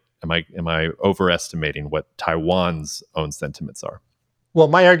I overestimating what Taiwan's own sentiments are? Well,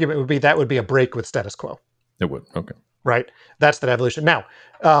 my argument would be that would be a break with status quo. It would. Okay. Right? That's that evolution. Now,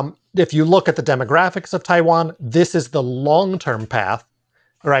 if you look at the demographics of Taiwan, this is the long-term path,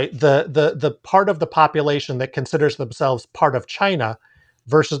 right? The part of the population that considers themselves part of China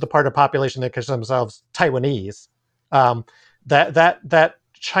versus the part of the population that considers themselves Taiwanese. That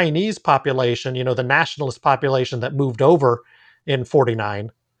Chinese population, the nationalist population that moved over in 49,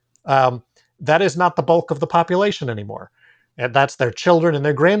 that is not the bulk of the population anymore. And that's their children and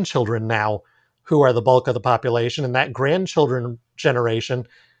their grandchildren now who are the bulk of the population. And that grandchildren generation,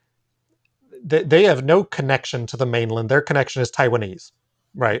 they have no connection to the mainland. Their connection is Taiwanese,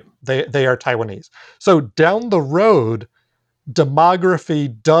 right? They are Taiwanese. So down the road,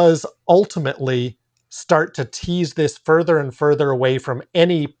 demography does ultimately start to tease this further and further away from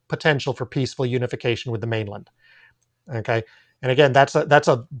any potential for peaceful unification with the mainland. Okay. And again, that's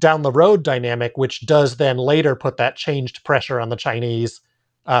a down the road dynamic, which does then later put that changed pressure on the Chinese,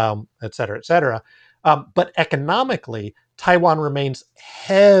 et cetera, et cetera. But economically, Taiwan remains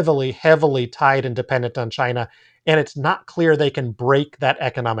heavily, heavily tied and dependent on China, and it's not clear they can break that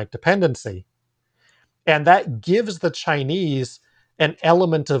economic dependency. And that gives the Chinese an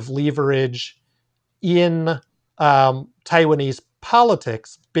element of leverage in Taiwanese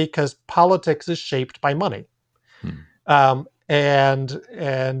politics, because politics is shaped by money.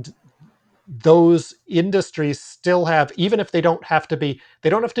 And those industries still have, even if they don't have to be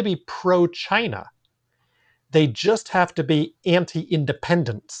pro-China. They just have to be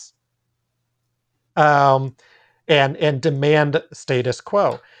anti-independence, and demand status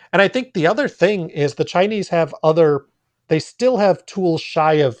quo. And I think the other thing is the Chinese they still have tools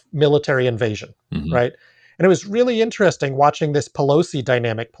shy of military invasion, right? And it was really interesting watching this Pelosi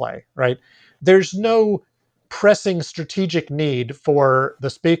dynamic play, right? There's no pressing strategic need for the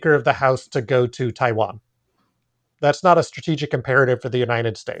Speaker of the House to go to Taiwan. That's not a strategic imperative for the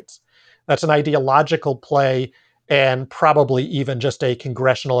United States. That's an ideological play, and probably even just a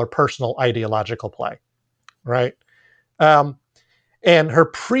congressional or personal ideological play, right? And her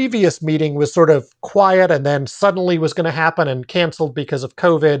previous meeting was sort of quiet and then suddenly was going to happen and canceled because of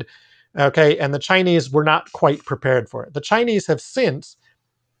COVID. Okay. And the Chinese were not quite prepared for it. The Chinese have since,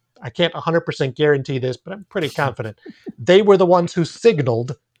 I can't 100% guarantee this, but I'm pretty confident, they were the ones who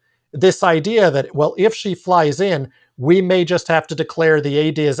signaled this idea that, well, if she flies in, we may just have to declare the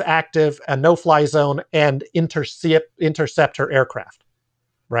AD as active, a no-fly zone, and intercept her aircraft,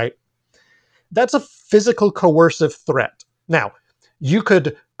 right? That's a physical coercive threat. Now, you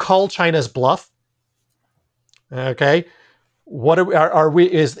could call China's bluff. Okay, what are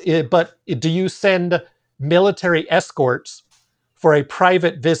we? But do you send military escorts for a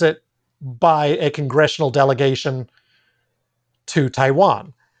private visit by a congressional delegation to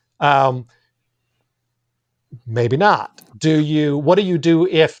Taiwan? Maybe not. What do you do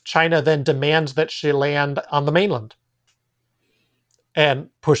if China then demands that she land on the mainland and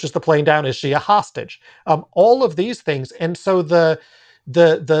pushes the plane down? Is she a hostage? All of these things. And so the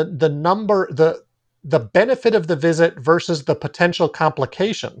the benefit of the visit versus the potential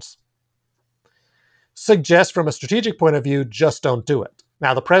complications suggests, from a strategic point of view, just don't do it.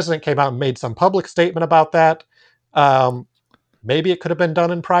 Now, the president came out and made some public statement about that. Maybe it could have been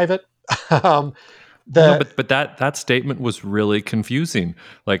done in private. No, but that statement was really confusing.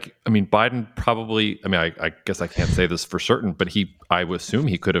 Like, I mean, Biden probably, I mean, I guess I can't say this for certain, but I would assume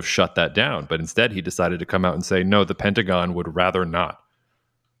he could have shut that down. But instead, he decided to come out and say, no, the Pentagon would rather not.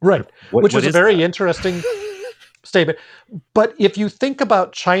 Right. Which was a very interesting statement. But if you think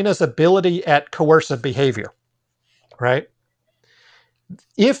about China's ability at coercive behavior, right?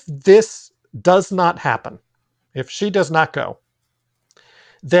 If this does not happen, if she does not go,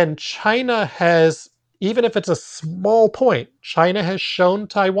 then China has, even if it's a small point, China has shown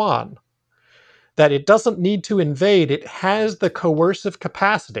Taiwan that it doesn't need to invade. It has the coercive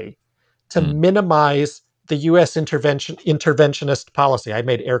capacity to minimize the U.S. interventionist policy. I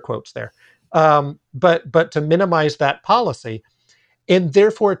made air quotes there. But to minimize that policy. And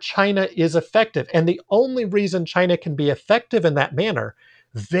therefore, China is effective. And the only reason China can be effective in that manner,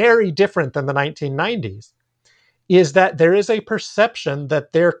 very different than the 1990s, is that there is a perception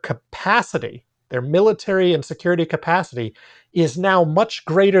that their capacity, their military and security capacity, is now much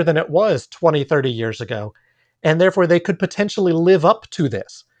greater than it was 20, 30 years ago. And therefore, they could potentially live up to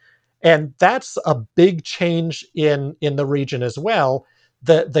this. And that's a big change in the region as well.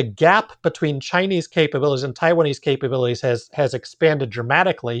 The gap between Chinese capabilities and Taiwanese capabilities has expanded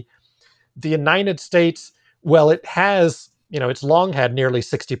dramatically. The United States, well, it has, it's long had nearly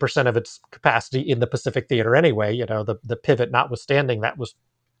 60% of its capacity in the Pacific theater anyway, the pivot notwithstanding, that was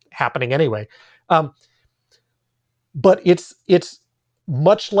happening anyway. But it's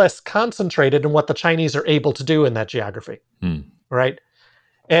much less concentrated in what the Chinese are able to do in that geography, right?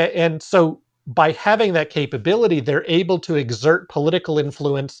 And so by having that capability, they're able to exert political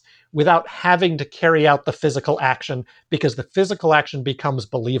influence without having to carry out the physical action, because the physical action becomes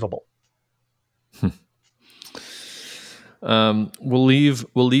believable. We'll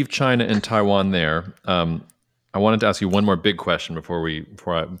leave China and Taiwan there. I wanted to ask you one more big question before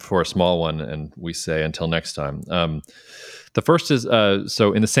a small one, and we say until next time. The first is,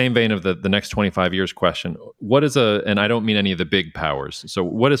 so in the same vein of the next 25 years question, what is and I don't mean any of the big powers, so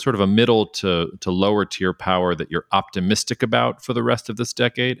what is sort of a middle to lower tier power that you're optimistic about for the rest of this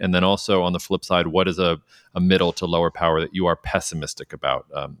decade? And then also on the flip side, what is a middle to lower power that you are pessimistic about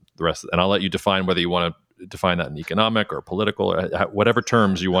the rest and I'll let you define whether you want to define that in economic or political or whatever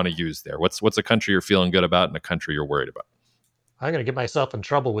terms you want to use there. What's a country you're feeling good about and a country you're worried about? I'm going to get myself in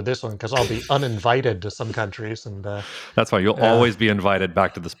trouble with this one because I'll be uninvited to some countries, and that's fine. You'll always be invited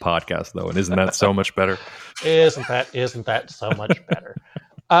back to this podcast, though, and isn't that so much better? Isn't that so much better?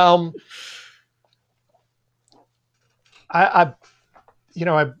 I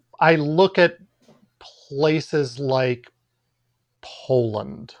look at places like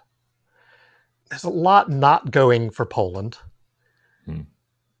Poland. There's a lot not going for Poland,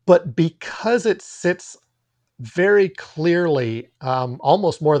 but because it sits very clearly,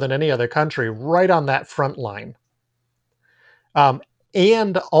 almost more than any other country, right on that front line.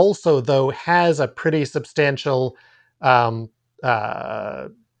 And also, though, has a pretty substantial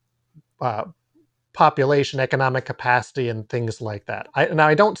population, economic capacity, and things like that.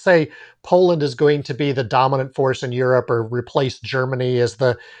 I don't say Poland is going to be the dominant force in Europe or replace Germany as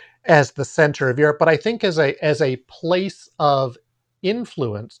the center of Europe, but I think as a place of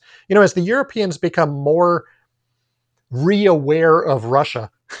influence, as the Europeans become more re-aware of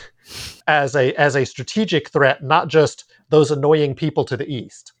Russia as a strategic threat, not just those annoying people to the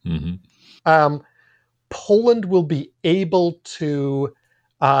east. Poland will be able to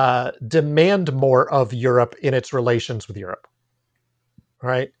demand more of Europe in its relations with Europe,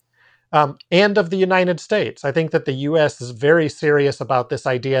 right? And of the United States. I think that the U.S. is very serious about this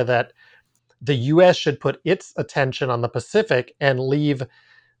idea that the U.S. should put its attention on the Pacific and leave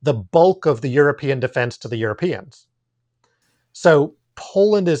the bulk of the European defense to the Europeans. So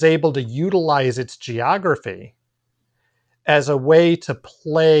Poland is able to utilize its geography as a way to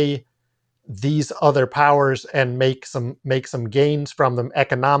play these other powers and make some gains from them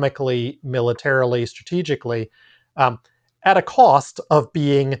economically, militarily, strategically, at a cost of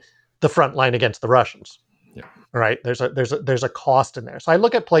being the front line against the Russians. Yeah. Right? There's a cost in there. So I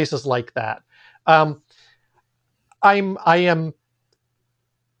look at places like that. I am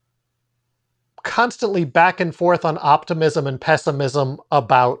constantly back and forth on optimism and pessimism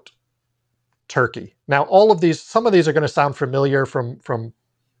about Turkey. Now, some of these are going to sound familiar from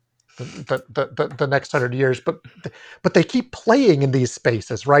the next 100 years, but they keep playing in these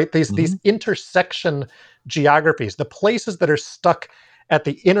spaces, right? These intersection geographies, the places that are stuck at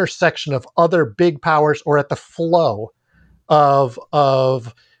the intersection of other big powers or at the flow of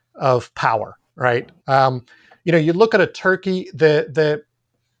power, right? You look at a Turkey, the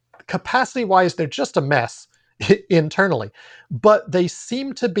capacity-wise, they're just a mess internally, but they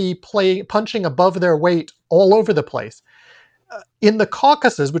seem to be punching above their weight all over the place. In the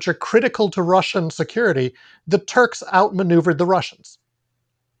Caucasus, which are critical to Russian security, the Turks outmaneuvered the Russians.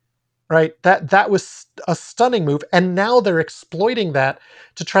 Right? That was a stunning move, and now they're exploiting that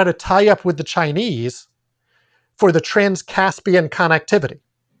to try to tie up with the Chinese for the Trans-Caspian connectivity,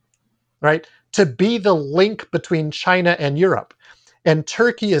 right? To be the link between China and Europe. And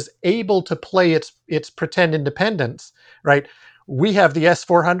Turkey is able to play its pretend independence, right? We have the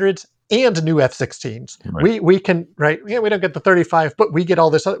S-400s and new F-16s. Right. We can, right? Yeah, we don't get the 35, but we get all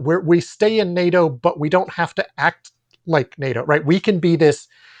this. We stay in NATO, but we don't have to act like NATO, right? We can be this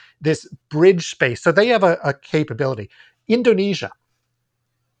bridge space. So they have a capability. Indonesia,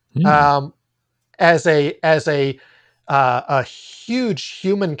 as a huge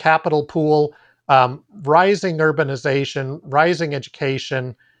human capital pool, rising urbanization, rising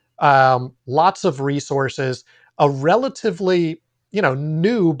education, lots of resources, a relatively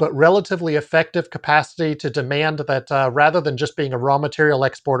new but relatively effective capacity to demand that rather than just being a raw material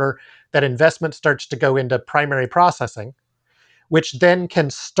exporter, that investment starts to go into primary processing, which then can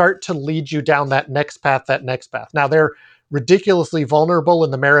start to lead you down that next path. Now, they're ridiculously vulnerable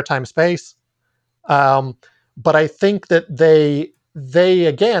in the maritime space. But I think that they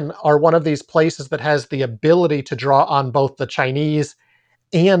again are one of these places that has the ability to draw on both the Chinese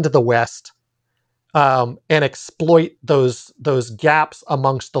and the West, and exploit those gaps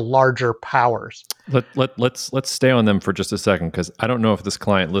amongst the larger powers. Let's stay on them for just a second, because I don't know if this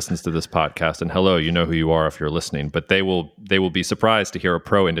client listens to this podcast, and hello, you know who you are if you're listening, but they will be surprised to hear a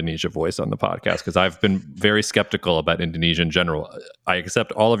pro-Indonesia voice on the podcast, because I've been very skeptical about Indonesia in general. I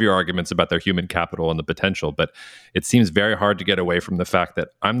accept all of your arguments about their human capital and the potential, but it seems very hard to get away from the fact that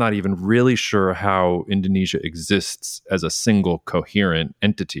I'm not even really sure how Indonesia exists as a single coherent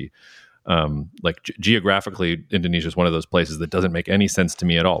entity. Geographically, Indonesia is one of those places that doesn't make any sense to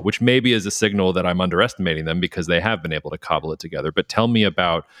me at all, which maybe is a signal that I'm underestimating them because they have been able to cobble it together. But tell me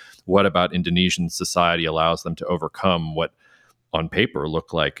about what about Indonesian society allows them to overcome what on paper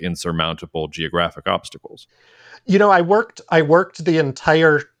look like insurmountable geographic obstacles. I worked the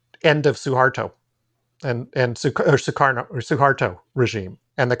entire end of Suharto and Suharto regime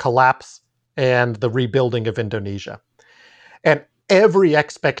and the collapse and the rebuilding of Indonesia. And every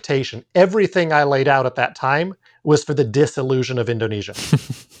expectation, everything I laid out at that time was for the disillusion of Indonesia.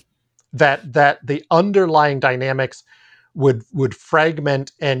 that the underlying dynamics would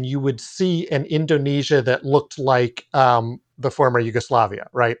fragment, and you would see an Indonesia that looked like the former Yugoslavia,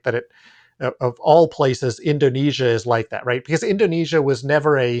 right? That of all places, Indonesia is like that, right? Because Indonesia was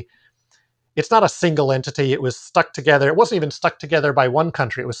never it's not a single entity. It was stuck together. It wasn't even stuck together by one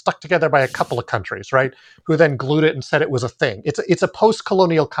country. It was stuck together by a couple of countries, right? Who then glued it and said it was a thing. It's a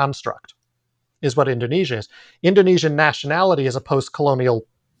post-colonial construct, is what Indonesia is. Indonesian nationality is a post-colonial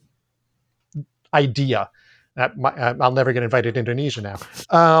idea. I'll never get invited to Indonesia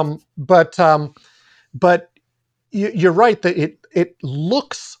now. But you're right that it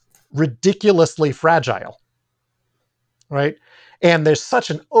looks ridiculously fragile, right? And there's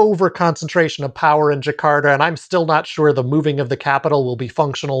such an over-concentration of power in Jakarta, and I'm still not sure the moving of the capital will be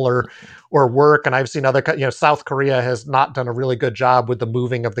functional or work. And I've seen South Korea has not done a really good job with the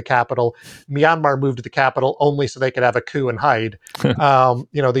moving of the capital. Myanmar moved the capital only so they could have a coup and hide.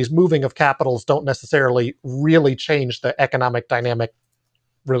 These moving of capitals don't necessarily really change the economic dynamic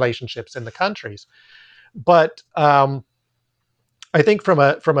relationships in the countries. But I think from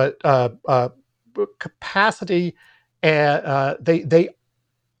a capacity, they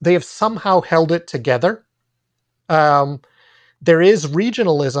have somehow held it together. There is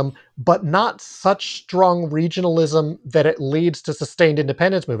regionalism, but not such strong regionalism that it leads to sustained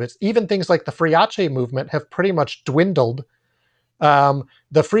independence movements. Even things like the Free Aceh movement have pretty much dwindled.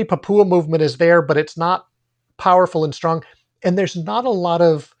 The Free Papua movement is there, but it's not powerful and strong. And there's not a lot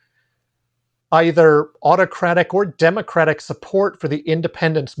of either autocratic or democratic support for the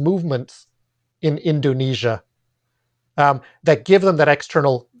independence movements in Indonesia that give them that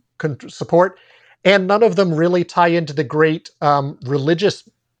external support. And none of them really tie into the great religious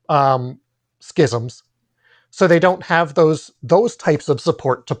schisms. So they don't have those types of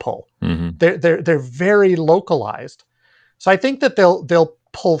support to pull. Mm-hmm. They're very localized. So I think that they'll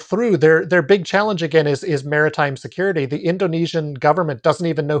pull through. Their big challenge again is maritime security. The Indonesian government doesn't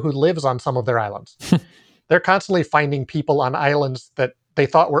even know who lives on some of their islands. They're constantly finding people on islands that they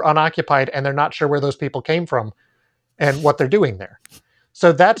thought were unoccupied, and they're not sure where those people came from and what they're doing there.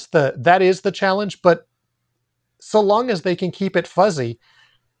 So that is the challenge. But so long as they can keep it fuzzy,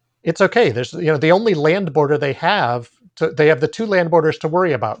 it's okay. There's the only land border they have the two land borders to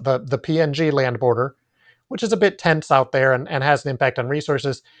worry about: the PNG land border, which is a bit tense out there and has an impact on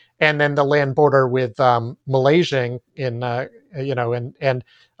resources, and then the land border with Malaysia in and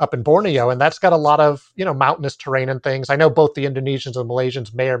up in Borneo, and that's got a lot of mountainous terrain and things. I know both the Indonesians and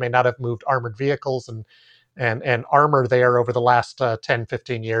Malaysians may or may not have moved armored vehicles and armor there over the last 10,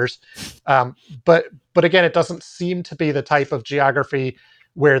 15 years. Um, but again, it doesn't seem to be the type of geography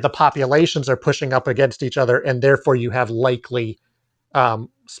where the populations are pushing up against each other, and therefore you have likely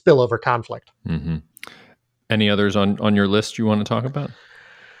spillover conflict. Mm-hmm. Any others on your list you want to talk about?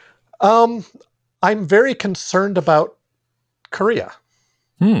 I'm very concerned about Korea.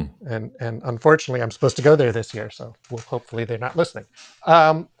 And unfortunately, I'm supposed to go there this year, so hopefully they're not listening.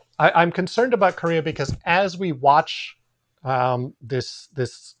 I'm concerned about Korea because as we watch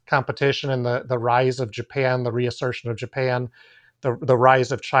this competition and the rise of Japan, the reassertion of Japan, the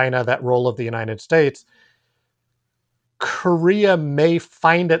rise of China, that role of the United States, Korea may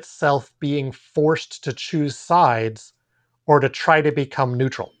find itself being forced to choose sides or to try to become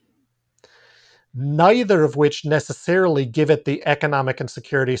neutral. Neither of which necessarily give it the economic and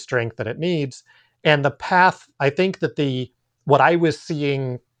security strength that it needs. And the path, I think that what I was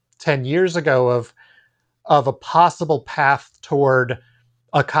seeing 10 years ago of a possible path toward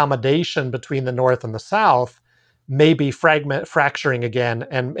accommodation between the North and the South may be fracturing again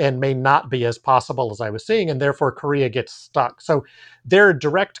and may not be as possible as I was seeing, and therefore Korea gets stuck. So they're a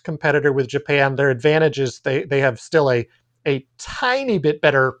direct competitor with Japan. Their advantage is they have still a tiny bit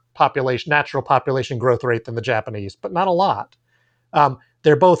better natural population growth rate than the Japanese, but not a lot.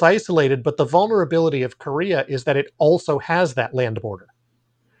 They're both isolated, but the vulnerability of Korea is that it also has that land border.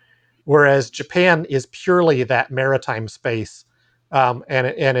 Whereas Japan is purely that maritime space, and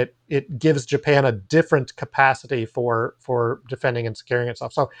it gives Japan a different capacity for defending and securing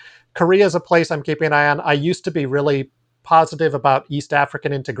itself. So Korea is a place I'm keeping an eye on. I used to be really positive about East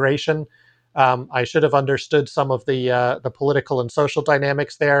African integration. I should have understood some of the political and social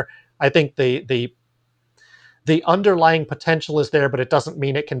dynamics there. I think the underlying potential is there, but it doesn't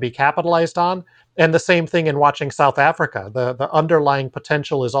mean it can be capitalized on. And the same thing in watching South Africa. The underlying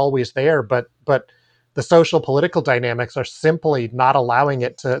potential is always there, but the social political dynamics are simply not allowing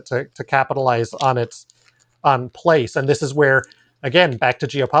it to capitalize on place. And this is where, again, back to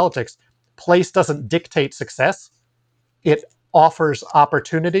geopolitics, place doesn't dictate success. It offers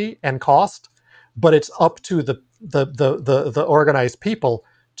opportunity and cost, but it's up to the organized people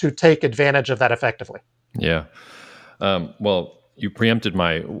to take advantage of that effectively. Yeah. Well, you preempted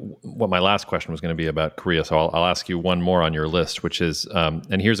what my last question was going to be about Korea, so I'll ask you one more on your list, which is,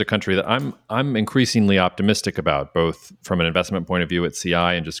 and here's a country that I'm increasingly optimistic about, both from an investment point of view at CI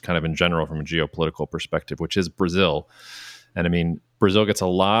and just kind of in general from a geopolitical perspective, which is Brazil. And I mean, Brazil gets a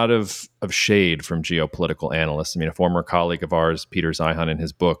lot of shade from geopolitical analysts. I mean, a former colleague of ours, Peter Zeihan, in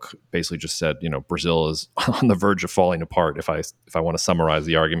his book, basically just said, Brazil is on the verge of falling apart. If I want to summarize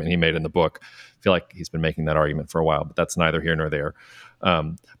the argument he made in the book, I feel like he's been making that argument for a while, but that's neither here nor there.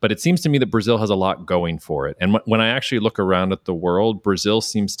 But it seems to me that Brazil has a lot going for it. And when I actually look around at the world, Brazil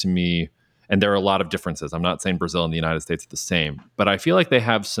seems to me, and there are a lot of differences. I'm not saying Brazil and the United States are the same, but I feel like they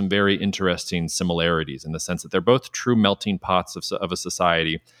have some very interesting similarities in the sense that they're both true melting pots of a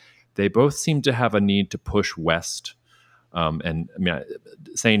society. They both seem to have a need to push west. And I mean,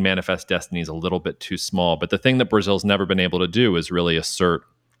 saying manifest destiny is a little bit too small, but the thing that Brazil's never been able to do is really assert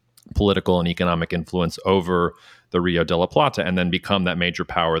political and economic influence over the Rio de la Plata and then become that major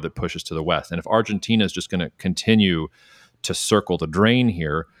power that pushes to the west. And if Argentina is just going to continue to circle the drain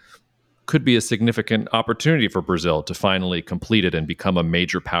here, could be a significant opportunity for Brazil to finally complete it and become a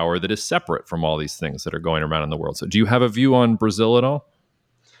major power that is separate from all these things that are going around in the world. So do you have a view on Brazil at all?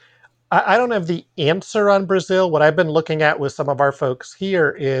 I don't have the answer on Brazil. What I've been looking at with some of our folks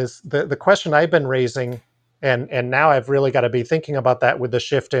here is the question I've been raising, and now I've really got to be thinking about that with the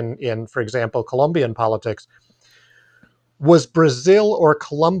shift in, for example, Colombian politics. Was Brazil or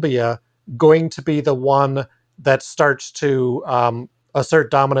Colombia going to be the one that starts to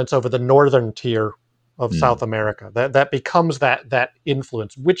assert dominance over the northern tier of South America? That becomes that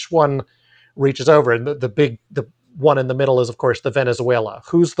influence. Which one reaches over? And the one in the middle is, of course, the Venezuela.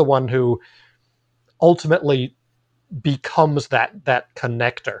 Who's the one who ultimately becomes that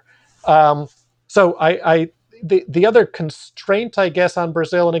connector? So the other constraint, I guess, on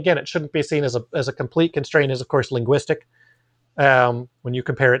Brazil, and again, it shouldn't be seen as a complete constraint, is of course linguistic. When you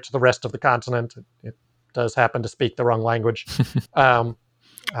compare it to the rest of the continent, it does happen to speak the wrong language.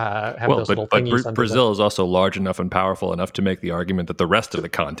 have those little thingies under Brazil is also large enough and powerful enough to make the argument that the rest of the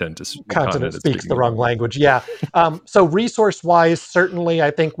continent speaks the wrong language. Yeah. So resource-wise, certainly,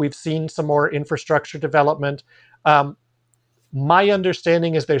 I think we've seen some more infrastructure development. My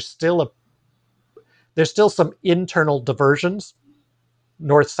understanding is there's still some internal diversions,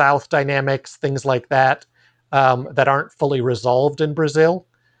 north-south dynamics, things like that, that aren't fully resolved in Brazil,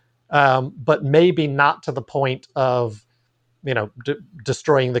 but maybe not to the point of,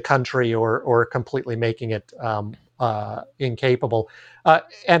 destroying the country or completely making it incapable.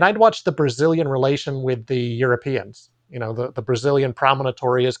 And I'd watch the Brazilian relation with the Europeans. The Brazilian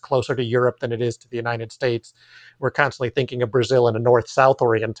promontory is closer to Europe than it is to the United States. We're constantly thinking of Brazil in a north-south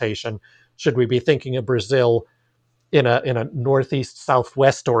orientation. Should we be thinking of Brazil in a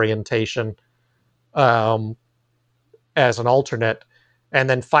northeast-southwest orientation as an alternate? And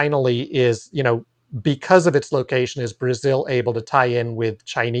then finally is, because of its location, is Brazil able to tie in with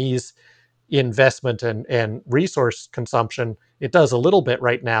Chinese investment and resource consumption? It does a little bit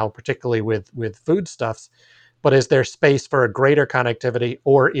right now, particularly with foodstuffs. But is there space for a greater connectivity,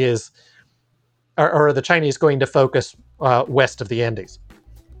 or are the Chinese going to focus west of the Andes?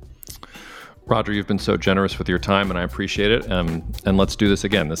 Roger, you've been so generous with your time, and I appreciate it. And let's do this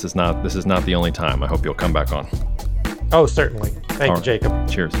again. This is not the only time. I hope you'll come back on. Oh, certainly. Thank you, Jacob.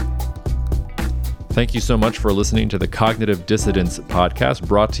 Cheers. Thank you so much for listening to the Cognitive Dissidence podcast,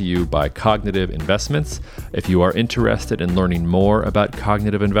 brought to you by Cognitive Investments. If you are interested in learning more about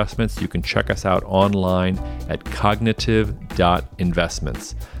cognitive investments, you can check us out online at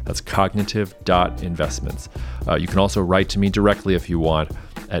cognitive.investments. That's cognitive.investments. You can also write to me directly if you want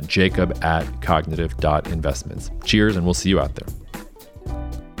at jacob@cognitive.investments. Cheers, and we'll see you out there.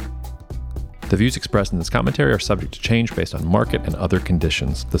 The views expressed in this commentary are subject to change based on market and other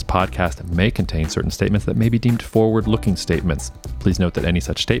conditions. This podcast may contain certain statements that may be deemed forward-looking statements. Please note that any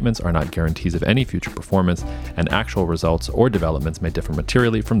such statements are not guarantees of any future performance, and actual results or developments may differ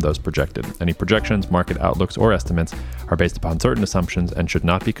materially from those projected. Any projections, market outlooks, or estimates are based upon certain assumptions and should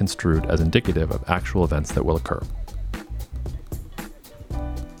not be construed as indicative of actual events that will occur.